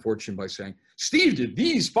rise to fortune by saying, Steve did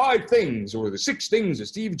these 5 things or the 6 things of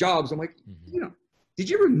Steve Jobs. I'm like, did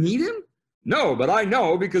you ever meet him? No, but I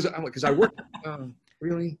know because I work.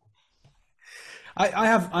 Really?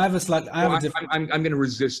 I'm going to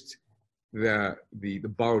resist the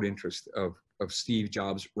borrowed interest of Steve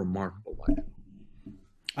Jobs' remarkable life.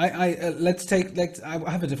 I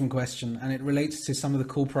have a different question, and it relates to some of the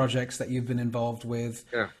cool projects that you've been involved with.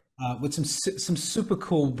 Yeah. With some super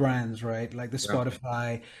cool brands, right? Like the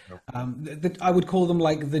Spotify. I would call them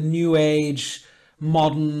like the new age,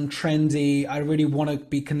 modern, trendy. I really want to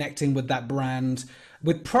be connecting with that brand,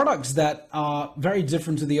 with products that are very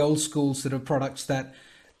different to the old school sort of products that,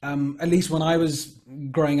 at least when I was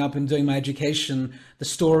growing up and doing my education, the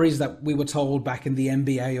stories that we were told back in the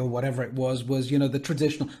MBA or whatever it was the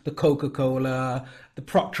traditional, the Coca-Cola, the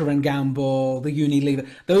Procter and Gamble, the Unilever,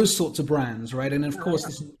 those sorts of brands, right? And of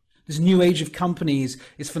course, this new age of companies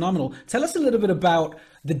is phenomenal. Tell us a little bit about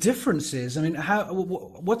the differences. I mean,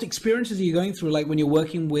 what experiences are you going through, like when you're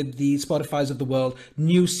working with the Spotifys of the world,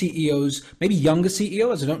 new CEOs, maybe younger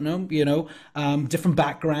CEOs, I don't know, different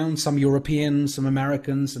backgrounds, some European, some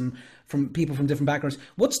American, some from people from different backgrounds.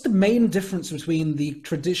 What's the main difference between the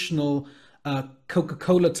traditional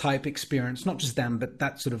Coca-Cola type experience, not just them, but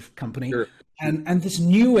that sort of company, Sure. and this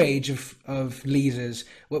new age of leaders?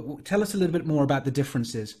 Tell us a little bit more about the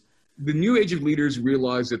differences. The new age of leaders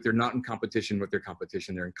realize that they're not in competition with their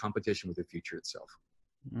competition. They're in competition with the future itself.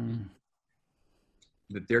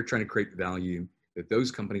 That they're trying to create value, that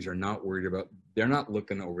those companies are not worried about. They're not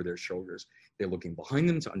looking over their shoulders. They're looking behind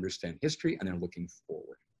them to understand history, and they're looking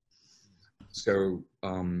forward. So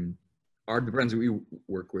the brands that we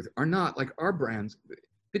work with are not like our brands,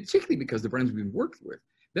 particularly because the brands we've worked with,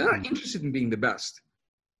 they're not interested in being the best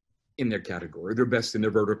in their category, they're best in their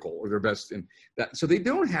vertical, or they're best in that. So they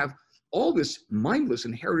don't have all this mindless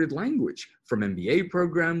inherited language from MBA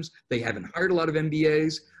programs. They haven't hired a lot of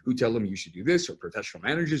MBAs who tell them you should do this, or professional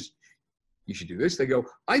managers, you should do this. They go,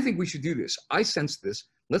 I think we should do this. I sense this.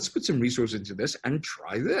 Let's put some resources into this and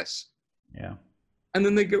try this. Yeah. And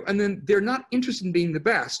then they go, and then they're not interested in being the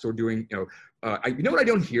best or doing, you know what I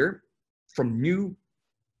don't hear from new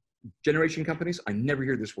generation companies? I never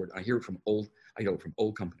hear this word. I hear it from old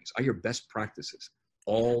companies. I hear best practices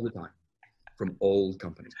all the time from old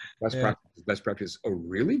companies. Best practices. Oh,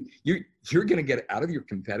 really? You're going to get out of your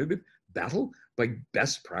competitive battle by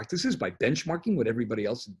best practices, by benchmarking what everybody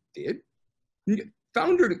else did?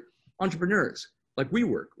 Founder entrepreneurs like we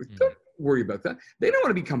work with, don't worry about that. They don't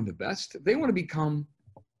want to become the best. They want to become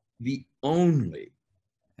the only.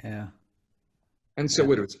 Yeah. And so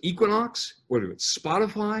whether it's Equinox, whether it's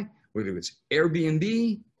Spotify, whether it's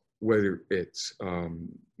Airbnb, whether it's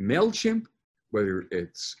MailChimp, whether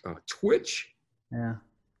it's Twitch,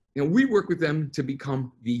 we work with them to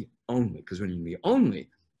become the only. Because when you're the only,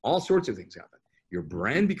 all sorts of things happen. Your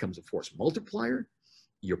brand becomes a force multiplier.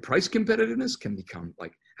 Your price competitiveness can become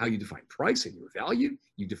like how you define price and your value.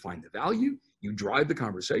 You define the value, you drive the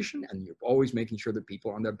conversation, and you're always making sure that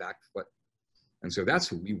people are on their back foot. And so that's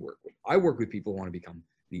who we work with. I work with people who want to become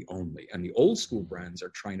the only. And the old school brands are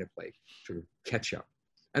trying to play sort of catch up.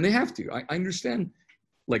 And they have to. I understand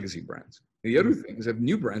legacy brands. The other thing is that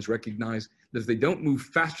new brands recognize that if they don't move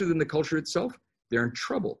faster than the culture itself, they're in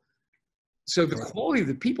trouble. So the quality of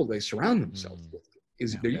the people they surround themselves with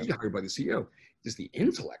is they're usually hired by the CEO. Just the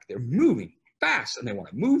intellect. They're moving fast, and they want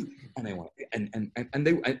to move, and they want to, and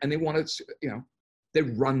they want to, they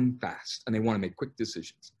run fast, and they want to make quick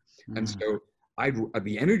decisions. And so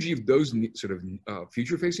the energy of those sort of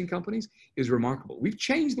future-facing companies is remarkable. We've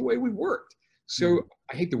changed the way we worked. So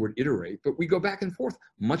I hate the word iterate, but we go back and forth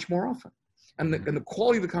much more often. And the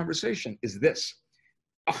quality of the conversation is this.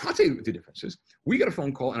 I'll tell you what the difference is. We got a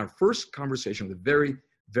phone call in our first conversation with a very,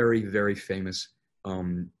 very, very famous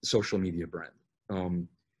social media brand.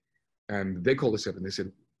 And they called us up and they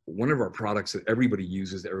said, one of our products that everybody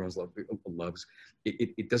uses, that everyone loves,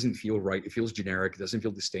 it doesn't feel right. It feels generic. It doesn't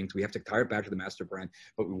feel distinct. We have to tie it back to the master brand,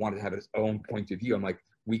 but we want to have its own point of view. I'm like,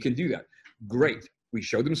 we can do that. Great. We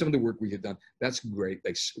showed them some of the work we had done. That's great.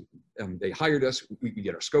 They hired us. We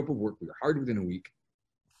did our scope of work. We were hired within a week.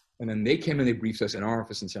 And then they came and they briefed us in our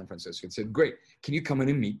office in San Francisco and said, great, can you come in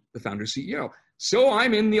and meet the founder CEO? So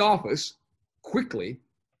I'm in the office quickly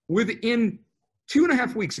within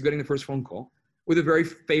 2.5 weeks of getting the first phone call with a very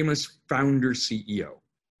famous founder CEO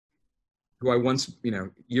who I once,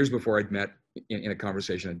 years before I'd met in a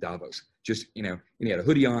conversation at Davos. Just, and he had a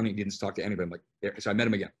hoodie on. He didn't talk to anybody. I'm like, so I met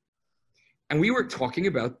him again. And we were talking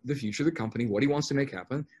about the future of the company, what he wants to make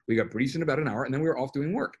happen. We got briefed in about an hour, and then we were off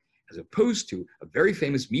doing work. As opposed to a very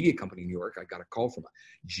famous media company in New York, I got a call from a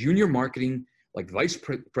junior marketing, vice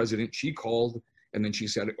president. She called, and then she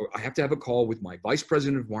said, I have to have a call with my vice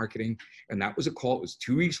president of marketing. And that was a call. It was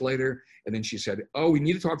 2 weeks later. And then she said, we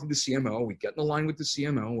need to talk to the CMO. We get in the line with the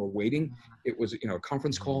CMO. We're waiting. It was, a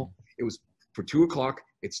conference call. It was for 2:00.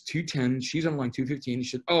 It's 2:10. She's on line 2:15. She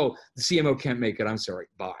said, the CMO can't make it. I'm sorry.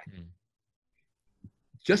 Bye.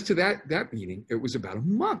 Just to that meeting, it was about a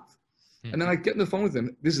month. And then I get on the phone with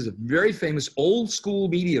them. This is a very famous old school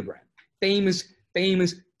media brand. Famous. They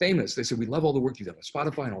said, we love all the work you've done with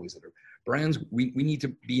Spotify and all these other brands. We need to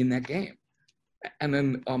be in that game. And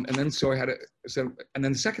then so I had and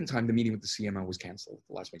then the second time the meeting with the CMO was canceled at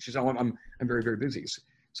the last meeting. She said, I'm very, very busy.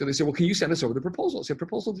 So they said, well, can you send us over the proposal? I said,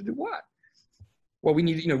 proposal to do what? Well, we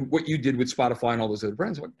need, what you did with Spotify and all those other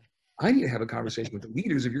brands. I'm like, I need to have a conversation with the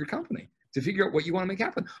leaders of your company to figure out what you want to make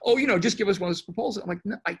happen. Just give us one of those proposals. I'm like,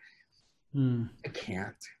 no, I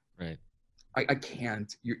can't. Right. I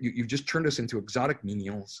can't. You've just turned us into exotic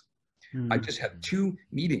menials. I just had 2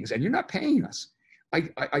 meetings, and you're not paying us. I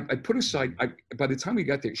put aside. By the time we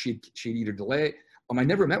got there, she'd either delay. I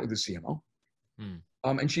never met with the CMO,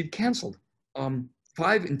 and she'd canceled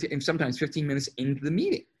 5 and sometimes 15 minutes into the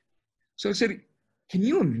meeting. So I said, "Can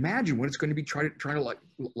you imagine what it's going to be trying to kind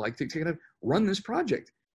of run this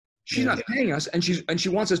project? She's not paying us, and she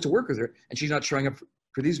wants us to work with her, and she's not showing up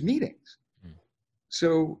for these meetings."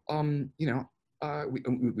 So, we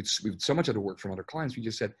so much other work from other clients. We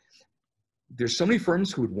just said, there's so many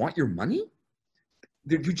firms who would want your money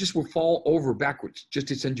that you just will fall over backwards just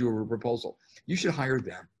to send you a proposal. You should hire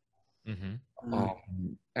them.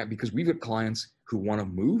 Because we've got clients who want to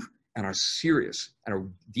move and are serious and are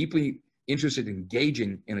deeply interested in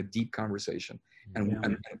engaging in a deep conversation.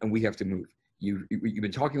 And we have to move. You've been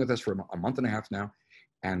talking with us for a month and a half now.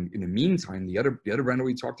 And in the meantime, the other brand that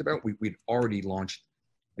we talked about, we'd already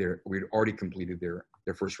completed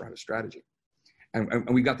their first round of strategy. And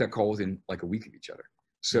we got that call within a week of each other.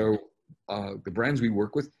 So the brands we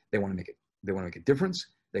work with, they want to make a difference.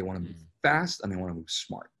 They want to move fast, and they want to move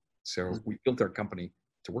smart. So we built our company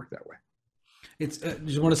to work that way. It's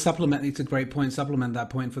just want to supplement. It's a great point. Supplement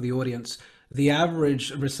that point for the audience. The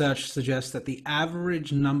average research suggests that the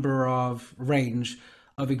average number of range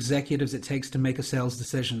of executives it takes to make a sales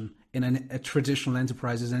decision in a traditional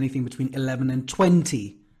enterprise is anything between 11 and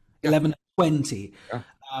 20. 11 and 20.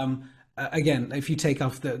 Yeah. Again, if you take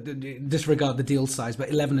off disregard the deal size, but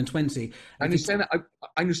 11 and 20. I understand that.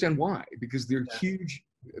 I understand why, because they're huge.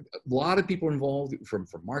 A lot of people are involved, from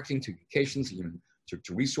marketing to communications, even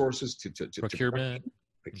to resources, to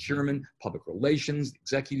procurement, public relations,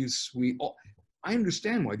 executive suite. I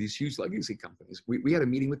understand why these huge legacy companies. We had a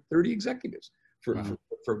meeting with 30 executives for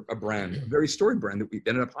a brand, a very storied brand that we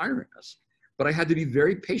ended up hiring us. But I had to be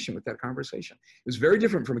very patient with that conversation. It was very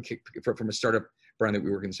different from a startup brand that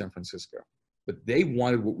we work in San Francisco. But they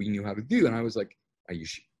wanted what we knew how to do, and I was like, "Are you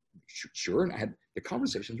sure?" And the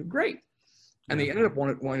conversations were great, and they ended up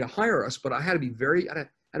wanting to hire us. But I had to be I had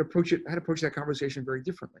to approach that conversation very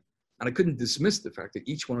differently, and I couldn't dismiss the fact that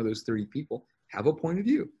each one of those 30 people have a point of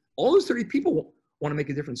view. All those 30 people want to make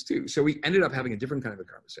a difference too. So we ended up having a different kind of a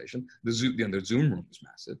conversation. The Zoom room was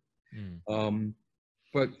massive.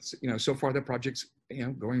 But so far the project's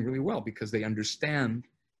going really well because they understand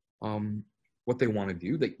what they want to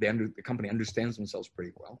do. The company understands themselves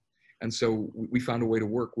pretty well, and so we found a way to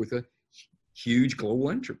work with a huge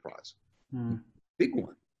global enterprise, big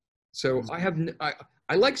one. So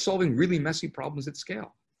I like solving really messy problems at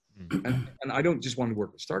scale, and I don't just want to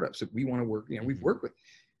work with startups. We want to work. We've worked with.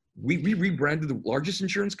 We rebranded the largest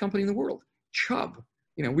insurance company in the world. Chubb.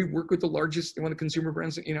 We work with the largest, one of the consumer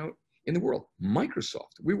brands, in the world.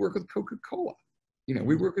 Microsoft. We work with Coca-Cola.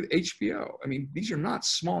 We work with HBO. I mean, these are not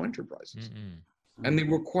small enterprises. And they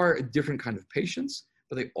require a different kind of patience,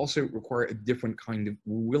 but they also require a different kind of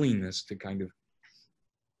willingness to kind of,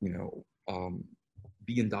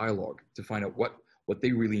 be in dialogue to find out what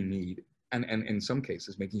they really need. And in some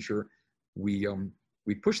cases, making sure we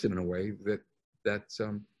push them in a way that's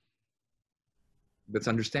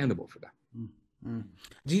understandable for them.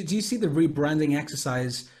 Do you see the rebranding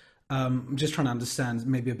exercise? I'm just trying to understand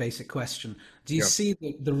maybe a basic question. Do you see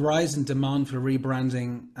the rise in demand for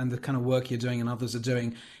rebranding and the kind of work you're doing and others are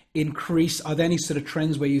doing increase? Are there any sort of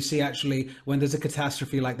trends where you see actually when there's a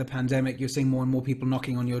catastrophe like the pandemic, you're seeing more and more people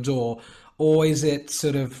knocking on your door? Or is it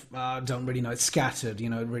sort of, don't really know, it's scattered, it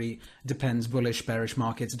really depends, bullish, bearish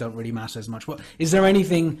markets don't really matter as much. Is there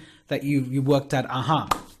anything that you worked at,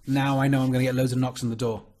 now I know I'm going to get loads of knocks on the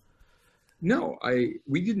door? No,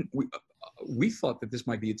 we didn't. We thought that this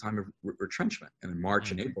might be a time of retrenchment, and in March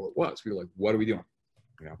and April it was. We were like, "What are we doing?"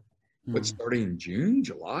 But starting in June,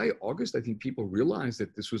 July, August, I think people realized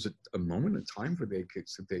that this was a moment, a time for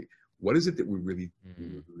what is it that we really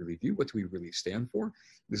do? What do we really stand for?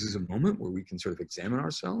 This is a moment where we can sort of examine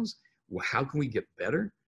ourselves. Well, how can we get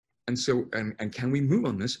better? And so, and can we move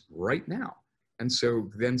on this right now? And so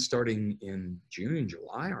then starting in June and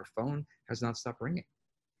July, our phone has not stopped ringing.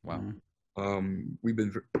 Wow. We've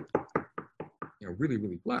been, really,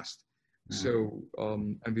 really blessed. So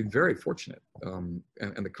I've been very fortunate. And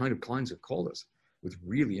the kind of clients have called us with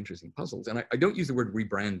really interesting puzzles. And I don't use the word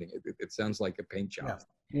rebranding. It sounds like a paint job.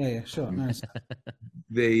 Yeah, sure. Nice.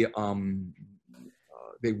 They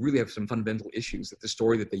really have some fundamental issues that the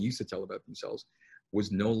story that they used to tell about themselves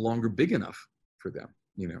was no longer big enough for them,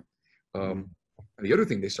 And the other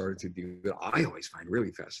thing they started to do that I always find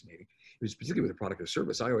really fascinating is particularly with a product or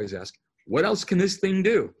service, I always ask, what else can this thing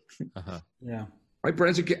do? Yeah. Right,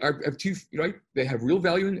 brands have two, right? They have real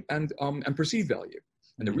value and perceived value.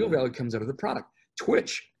 And the real value comes out of the product.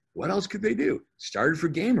 Twitch, what else could they do? Started for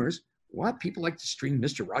gamers. What? People like to stream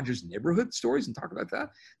Mr. Rogers' Neighborhood stories and talk about that.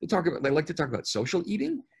 They like to talk about social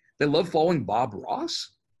eating. They love following Bob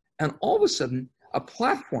Ross. And all of a sudden, a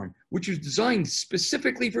platform which is designed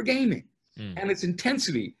specifically for gaming and its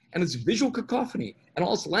intensity and its visual cacophony and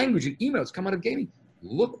all its language and emails come out of gaming.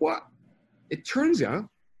 Look what? It turns out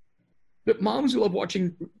that moms who love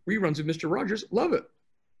watching reruns of Mr. Rogers love it.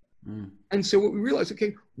 And so what we realized,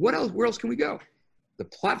 okay, where else can we go? The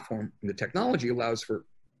platform and the technology allows for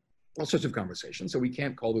all sorts of conversations. So we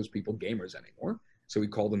can't call those people gamers anymore. So we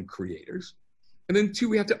call them creators. And then two,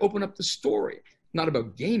 we have to open up the story, not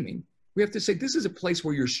about gaming. We have to say, this is a place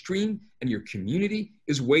where your stream and your community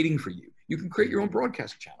is waiting for you. You can create your own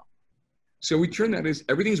broadcast channel. So we turn that as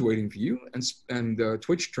everything's waiting for you. And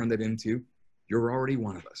Twitch turned that into, you're already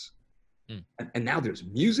one of us. And now there's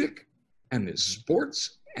music and there's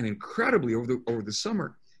sports, and incredibly over the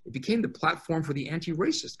summer, it became the platform for the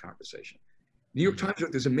anti-racist conversation. New York Times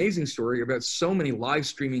wrote this amazing story about so many live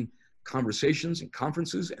streaming conversations and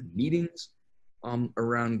conferences and meetings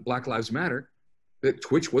around Black Lives Matter that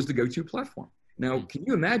Twitch was the go-to platform. Now, can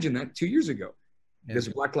you imagine that 2 years ago? There's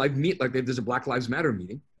a Black Lives Matter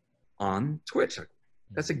meeting on Twitch.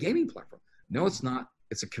 That's a gaming platform. No, it's not.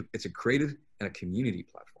 It's a creative and a community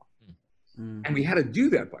platform. And we had to do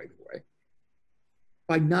that, by the way,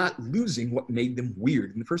 by not losing what made them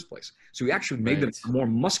weird in the first place. So we actually made them a more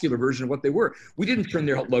muscular version of what they were. We didn't turn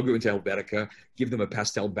their logo into Helvetica, give them a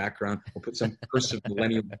pastel background, or put some cursive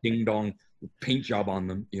millennial ding-dong paint job on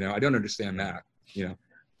them. I don't understand that.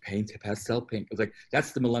 Pastel paint. It's like,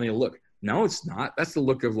 that's the millennial look. No, it's not. That's the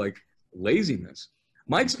look of like laziness.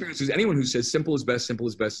 My experience is anyone who says simple is best, simple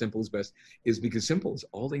is best, simple is best, is because simple is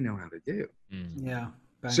all they know how to do. Yeah.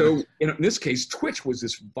 So in this case, Twitch was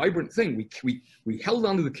this vibrant thing. We held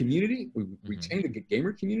on to the community, we retained the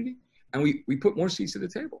gamer community, and we put more seats at the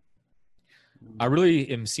table. I really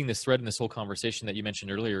am seeing this thread in this whole conversation that you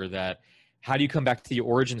mentioned earlier, that how do you come back to the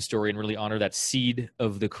origin story and really honor that seed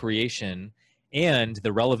of the creation and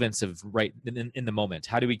the relevance of in the moment?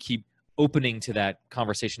 How do we keep opening to that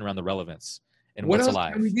conversation around the relevance and what's alive? What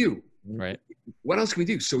else can we do? Right. What else can we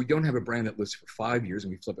do? So we don't have a brand that lives for 5 years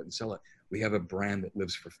and we flip it and sell it. We have a brand that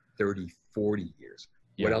lives for 30, 40 years.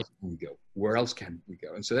 Yeah. What else can we go? Where else can we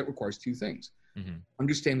go? And so that requires two things.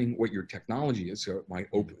 Understanding what your technology is, so it might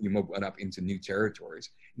open up into new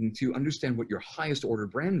territories, and to understand what your highest order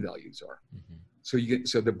brand values are.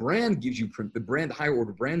 So the brand gives you, the higher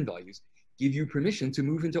order brand values give you permission to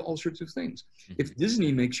move into all sorts of things. If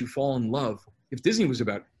Disney makes you fall in love, if Disney was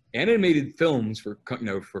about animated films for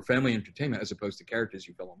family entertainment as opposed to characters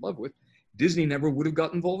you fell in love with, Disney never would have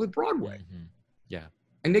got involved with Broadway. Mm-hmm. Yeah.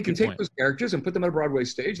 And they can Good take point. those characters and put them on a Broadway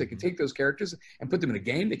stage. They can take those characters and put them in a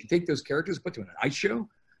game. They can take those characters and put them in an ice show.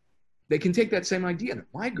 They can take that same idea and it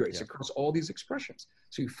migrates across all these expressions.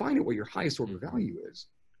 So you find out what your highest order value is,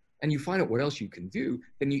 and you find out what else you can do.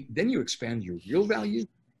 Then you expand your real value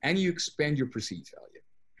and you expand your perceived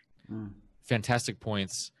value. Fantastic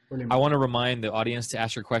points. Brilliant. I want to remind the audience to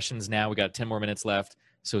ask your questions now. We got 10 more minutes left.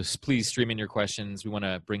 So please stream in your questions. We want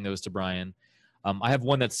to bring those to Brian. I have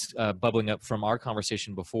one that's bubbling up from our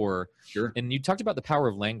conversation before. Sure. And you talked about the power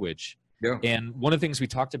of language. Yeah. And one of the things we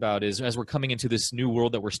talked about is as we're coming into this new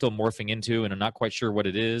world that we're still morphing into and I'm not quite sure what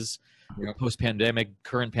it is, post-pandemic,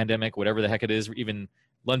 current pandemic, whatever the heck it is, even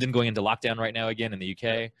London going into lockdown right now again in the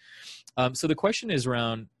UK. So the question is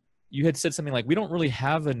around, you had said something like, we don't really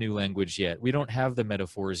have a new language yet. We don't have the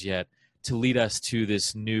metaphors yet to lead us to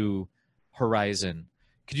this new horizon.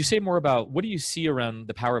 Could you say more about what do you see around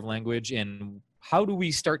the power of language and how do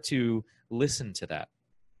we start to listen to that?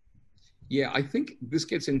 Yeah, I think this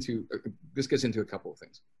gets into a couple of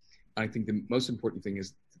things. I think the most important thing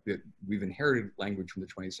is that we've inherited language from the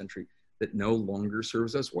 20th century that no longer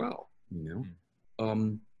serves us well. You know,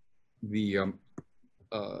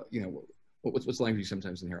 what's the language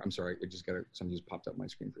sometimes in here? I'm sorry, something just popped up my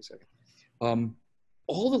screen for a second.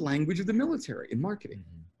 All the language of the military in marketing.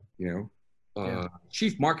 You know,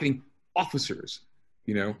 chief marketing officers.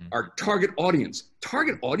 You know, our target audience,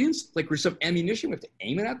 like we're some ammunition, we have to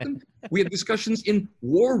aim it at them. We have discussions in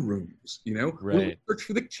war rooms, you know, we search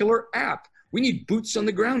for the killer app. We need boots on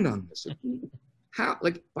the ground on this. How,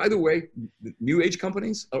 like, by the way, the new age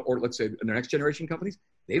companies, or let's say the next generation companies,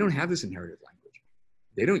 they don't have this inherited language.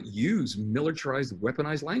 They don't use militarized,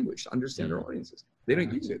 weaponized language to understand their audiences. They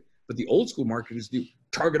don't use it. But the old school marketers do.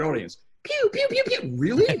 Target audience. Pew, pew, pew, pew.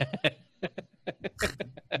 Really?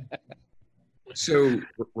 So,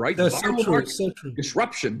 right, so true.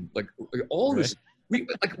 Disruption, like all this,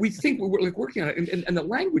 we think we're like working on it, and the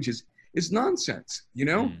language is nonsense, you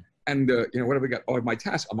know. And you know, what have we got? Oh, my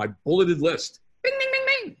task on my bulleted list. Bing, bing,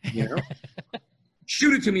 bing, bing. You know,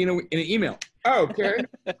 shoot it to me in an email. Oh, okay.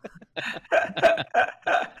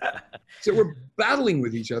 So we're battling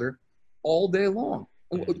with each other all day long.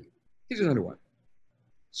 Here's another one.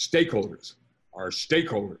 Stakeholders. Our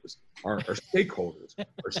stakeholders are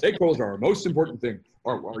our most important thing.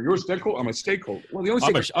 Are you a stakeholder? I'm a stakeholder. Well, the only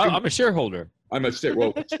I'm a shareholder.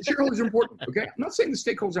 Well, shareholders are important. Okay, I'm not saying the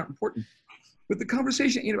stakeholders aren't important, but the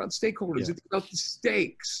conversation ain't about stakeholders. It's about the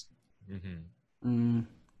stakes.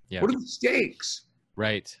 Yeah. What are the stakes?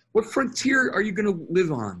 Right. What frontier are you going to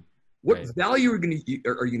live on? What value are you going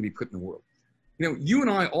to be put in the world? You know, you and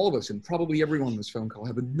I, all of us, and probably everyone on this phone call,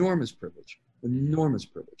 have enormous privilege,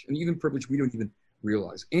 and even privilege we don't even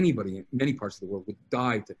realize. Anybody in many parts of the world would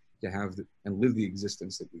die to have and live the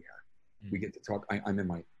existence that we have. We get to talk. I'm in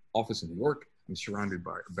my office in New York. I'm surrounded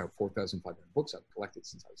by about 4,500 books I've collected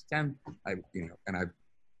since I was 10.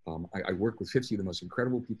 I work with 50 of the most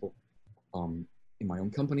incredible people in my own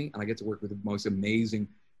company, and I get to work with the most amazing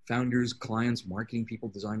founders, clients, marketing people,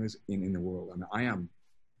 designers in the world. I mean, I am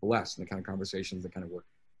blessed in the kind of conversations, the kind of work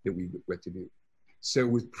that we get to do. So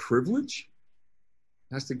with privilege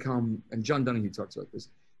has to come, and John Donahue talks about this,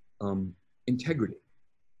 integrity.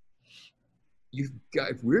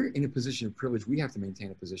 If we're in a position of privilege, we have to maintain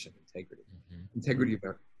a position of integrity. Integrity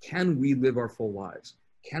about, can we live our full lives?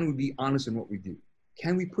 Can we be honest in what we do?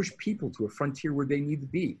 Can we push people to a frontier where they need to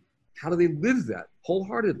be? How do they live that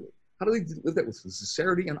wholeheartedly? How do they live that with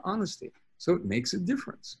sincerity and honesty? So it makes a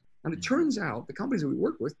difference. And it turns out the companies that we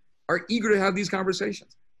work with are eager to have these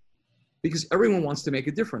conversations because everyone wants to make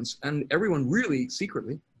a difference, and everyone really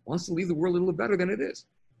secretly wants to leave the world a little better than it is.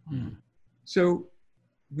 So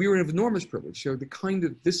we were in enormous privilege. So the kind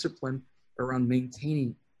of discipline around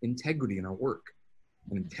maintaining integrity in our work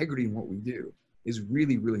and integrity in what we do is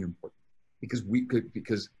really, really important because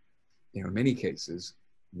you know, in many cases,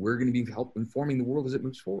 we're going to be informing the world as it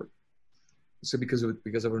moves forward. So because of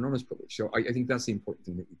our enormous privilege. So I think that's the important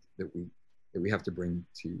thing that we have to bring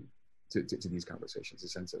to these conversations, a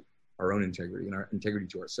sense of our own integrity and our integrity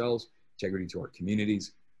to ourselves, integrity to our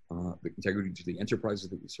communities, the integrity to the enterprises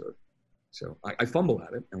that we serve. So I fumble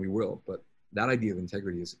at it, and we will, but that idea of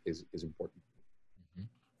integrity is important.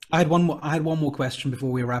 I had one more question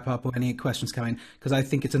before we wrap up, or any questions coming, because I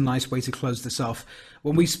think it's a nice way to close this off.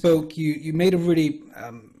 When we spoke, you made a really,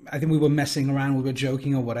 I think we were messing around, we were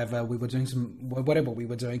joking or whatever. We were doing whatever we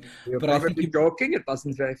were doing. We were probably joking. It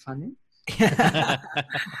wasn't very funny.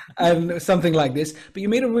 And something like this. But you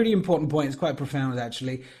made a really important point. It's quite profound,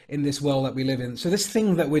 actually, in this world that we live in. So this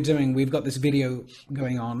thing that we're doing, we've got this video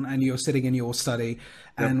going on, and you're sitting in your study,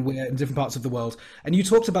 and we're in different parts of the world. And you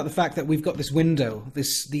talked about the fact that we've got this window,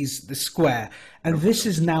 this square, and this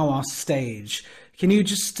is now our stage. Can you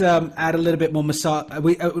just add a little bit more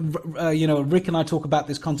masala? Rick and I talk about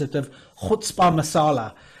this concept of chutzpah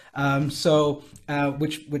masala.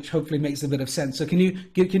 Which hopefully makes a bit of sense. So can you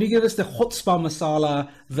give us the chutzpah masala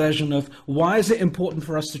version of why is it important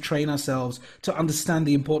for us to train ourselves to understand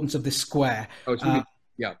the importance of this square? Well,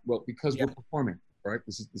 because we're performing, right?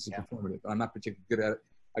 This is performative. I'm not particularly good at it.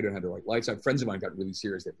 I don't have the right lights. I have friends of mine got really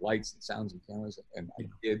serious. They have lights and sounds and cameras, and I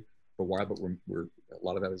did for a while, but we're a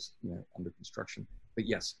lot of that is under construction. But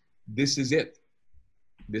yes, this is it.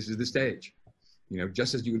 This is the stage.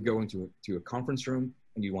 Just as you would go into a conference room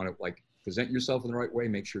and you want to present yourself in the right way,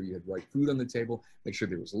 make sure you had the right food on the table, make sure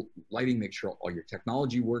there was lighting, make sure all your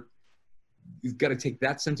technology worked. You've got to take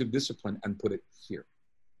that sense of discipline and put it here.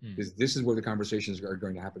 Because this is where the conversations are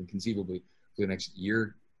going to happen conceivably for the next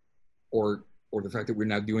year, or the fact that we're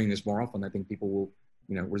now doing this more often. I think people will,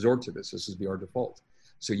 resort to this. This will be our default.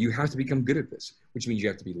 So you have to become good at this, which means you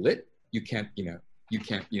have to be lit. You can't.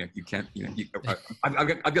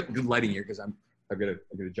 I've got good lighting here because I've got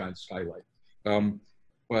a giant skylight.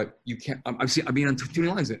 But you can't. I've been on too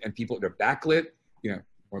many lines, and people, they're backlit.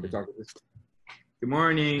 Or they talk about this. Good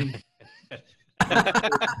morning.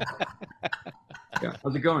 Yeah,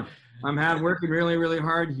 how's it going? I'm working really, really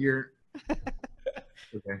hard here.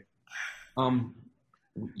 Okay.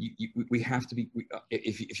 We have to be.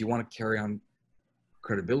 If you want to carry on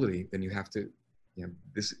credibility, then you have to.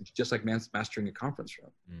 This just like mastering a conference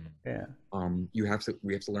room. Yeah. We have to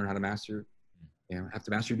learn how to master. Have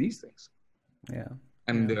to master these things. Yeah.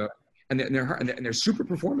 And they're super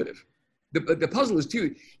performative. The puzzle is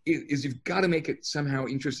too is you've got to make it somehow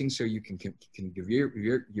interesting so you can give your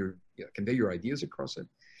convey your ideas across it.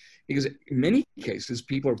 Because in many cases,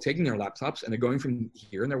 people are taking their laptops and they're going from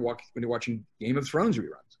here and they're watching Game of Thrones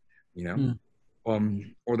reruns,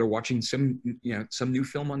 or they're watching some new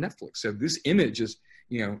film on Netflix. So this image is,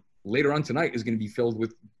 later on tonight is going to be filled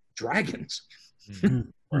with dragons,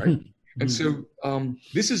 right? And so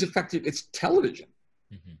this is effective. It's television,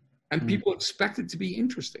 and people expect it to be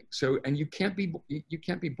interesting. So, and you can't be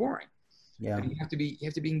boring. Yeah, and you have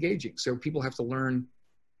to be engaging. So people have to learn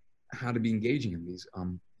how to be engaging in these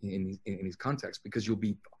in these contexts, because you'll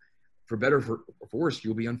be, for better or for worse,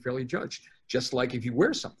 you'll be unfairly judged. Just like if you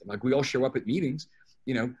wear something, like we all show up at meetings,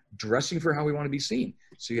 dressing for how we want to be seen.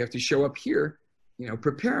 So you have to show up here,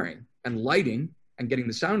 preparing and lighting and getting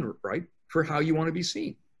the sound right for how you want to be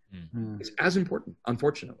seen. It's as important,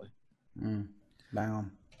 unfortunately. Bang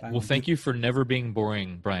on. Well, thank you for never being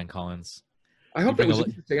boring, Brian Collins. I hope that was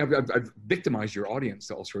interesting. I've victimized your audience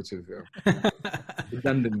to all sorts of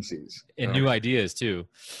redundancies and new ideas too.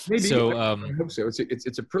 Maybe. So I hope so.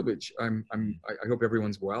 It's a privilege. I hope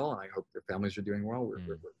everyone's well, and I hope their families are doing well.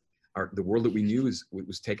 The world that we knew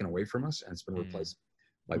was taken away from us, and it's been replaced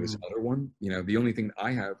by this other one. The only thing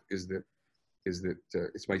I have is that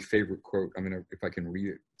it's my favorite quote. If I can read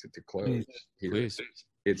it to close. Please.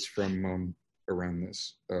 It's from around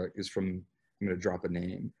this. I'm going to drop a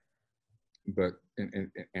name, but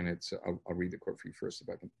and it's I'll read the quote for you first if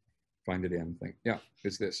I can find the damn thing. Yeah,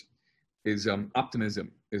 it's this.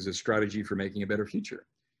 Optimism is a strategy for making a better future,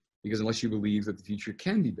 because unless you believe that the future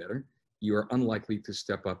can be better, you are unlikely to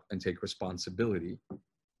step up and take responsibility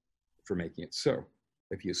for making it so.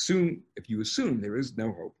 If you assume there is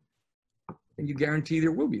no hope, then you guarantee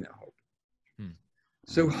there will be no hope.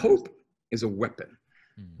 So hope is a weapon.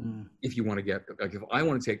 If you want to get, if I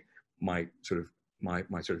want to take my sort of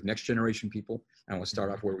next generation people, and I want to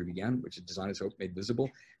start off where we began, which is Design as Hope Made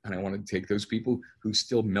Visible, and I want to take those people who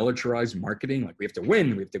still militarize marketing, like we have to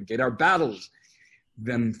win, we have to get our battles,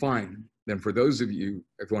 then fine. Then for those of you,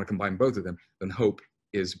 if you want to combine both of them, then hope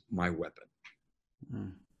is my weapon.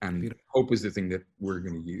 And beautiful. Hope is the thing that we're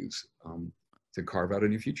going to use to carve out a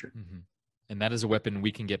new future. And that is a weapon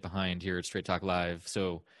we can get behind here at Straight Talk Live.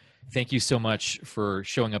 So thank you so much for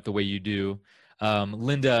showing up the way you do.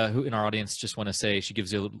 Linda, who in our audience, just want to say, she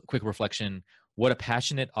gives you a quick reflection. What a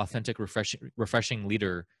passionate, authentic, refreshing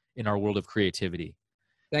leader in our world of creativity.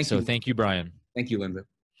 Thank you. Thank you, Brian. Thank you, Linda.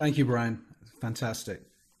 Thank you, Brian. Fantastic.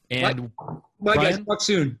 And bye guys. Talk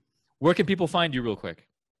soon. Where can people find you real quick?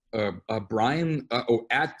 Brian,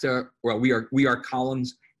 we are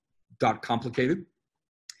Collins.complicated.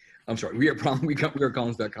 I'm sorry, we are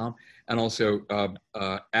Collins.com, and also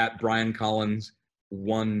at Brian Collins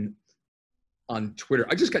 1 on Twitter.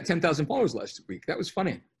 I just got 10,000 followers last week. That was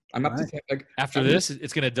funny. I'm up Right. to 10. Like, After this,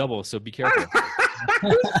 it's going to double, so be careful.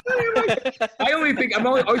 I only think I'm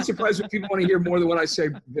always surprised when people want to hear more than what I say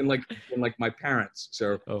than like my parents.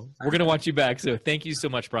 So We're going to want you back. So thank you so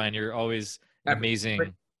much, Brian. You're always an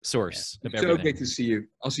amazing source of so everything. great to see you.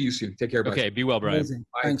 I'll see you soon. Take care. Okay, be well, Brian. Amazing.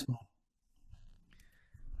 Bye. Thanks, Brian.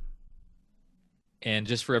 And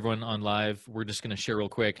just for everyone on live, we're just going to share real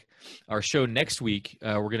quick. Our show next week,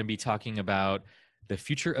 we're going to be talking about the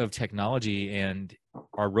future of technology, and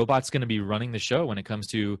are robots going to be running the show when it comes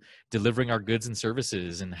to delivering our goods and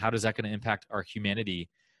services, and how does that going to impact our humanity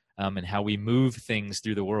and how we move things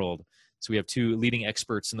through the world. So we have two leading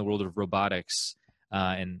experts in the world of robotics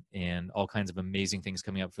and all kinds of amazing things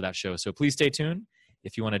coming up for that show. So please stay tuned.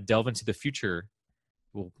 If you want to delve into the future,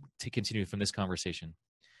 we'll continue from this conversation.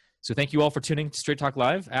 So thank you all for tuning to Straight Talk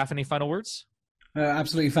Live. Af, any final words?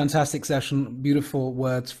 Absolutely fantastic session. Beautiful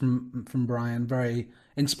words from Brian. Very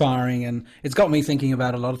inspiring, and it's got me thinking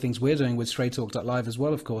about a lot of things we're doing with Straight Talk Live as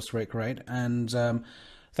well, of course, Rick. Right, and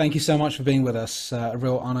thank you so much for being with us. A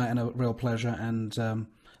real honor and a real pleasure, and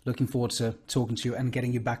looking forward to talking to you and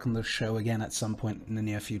getting you back on the show again at some point in the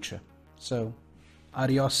near future. So,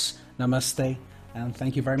 adios, namaste, and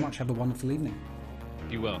thank you very much. Have a wonderful evening.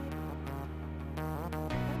 Be well.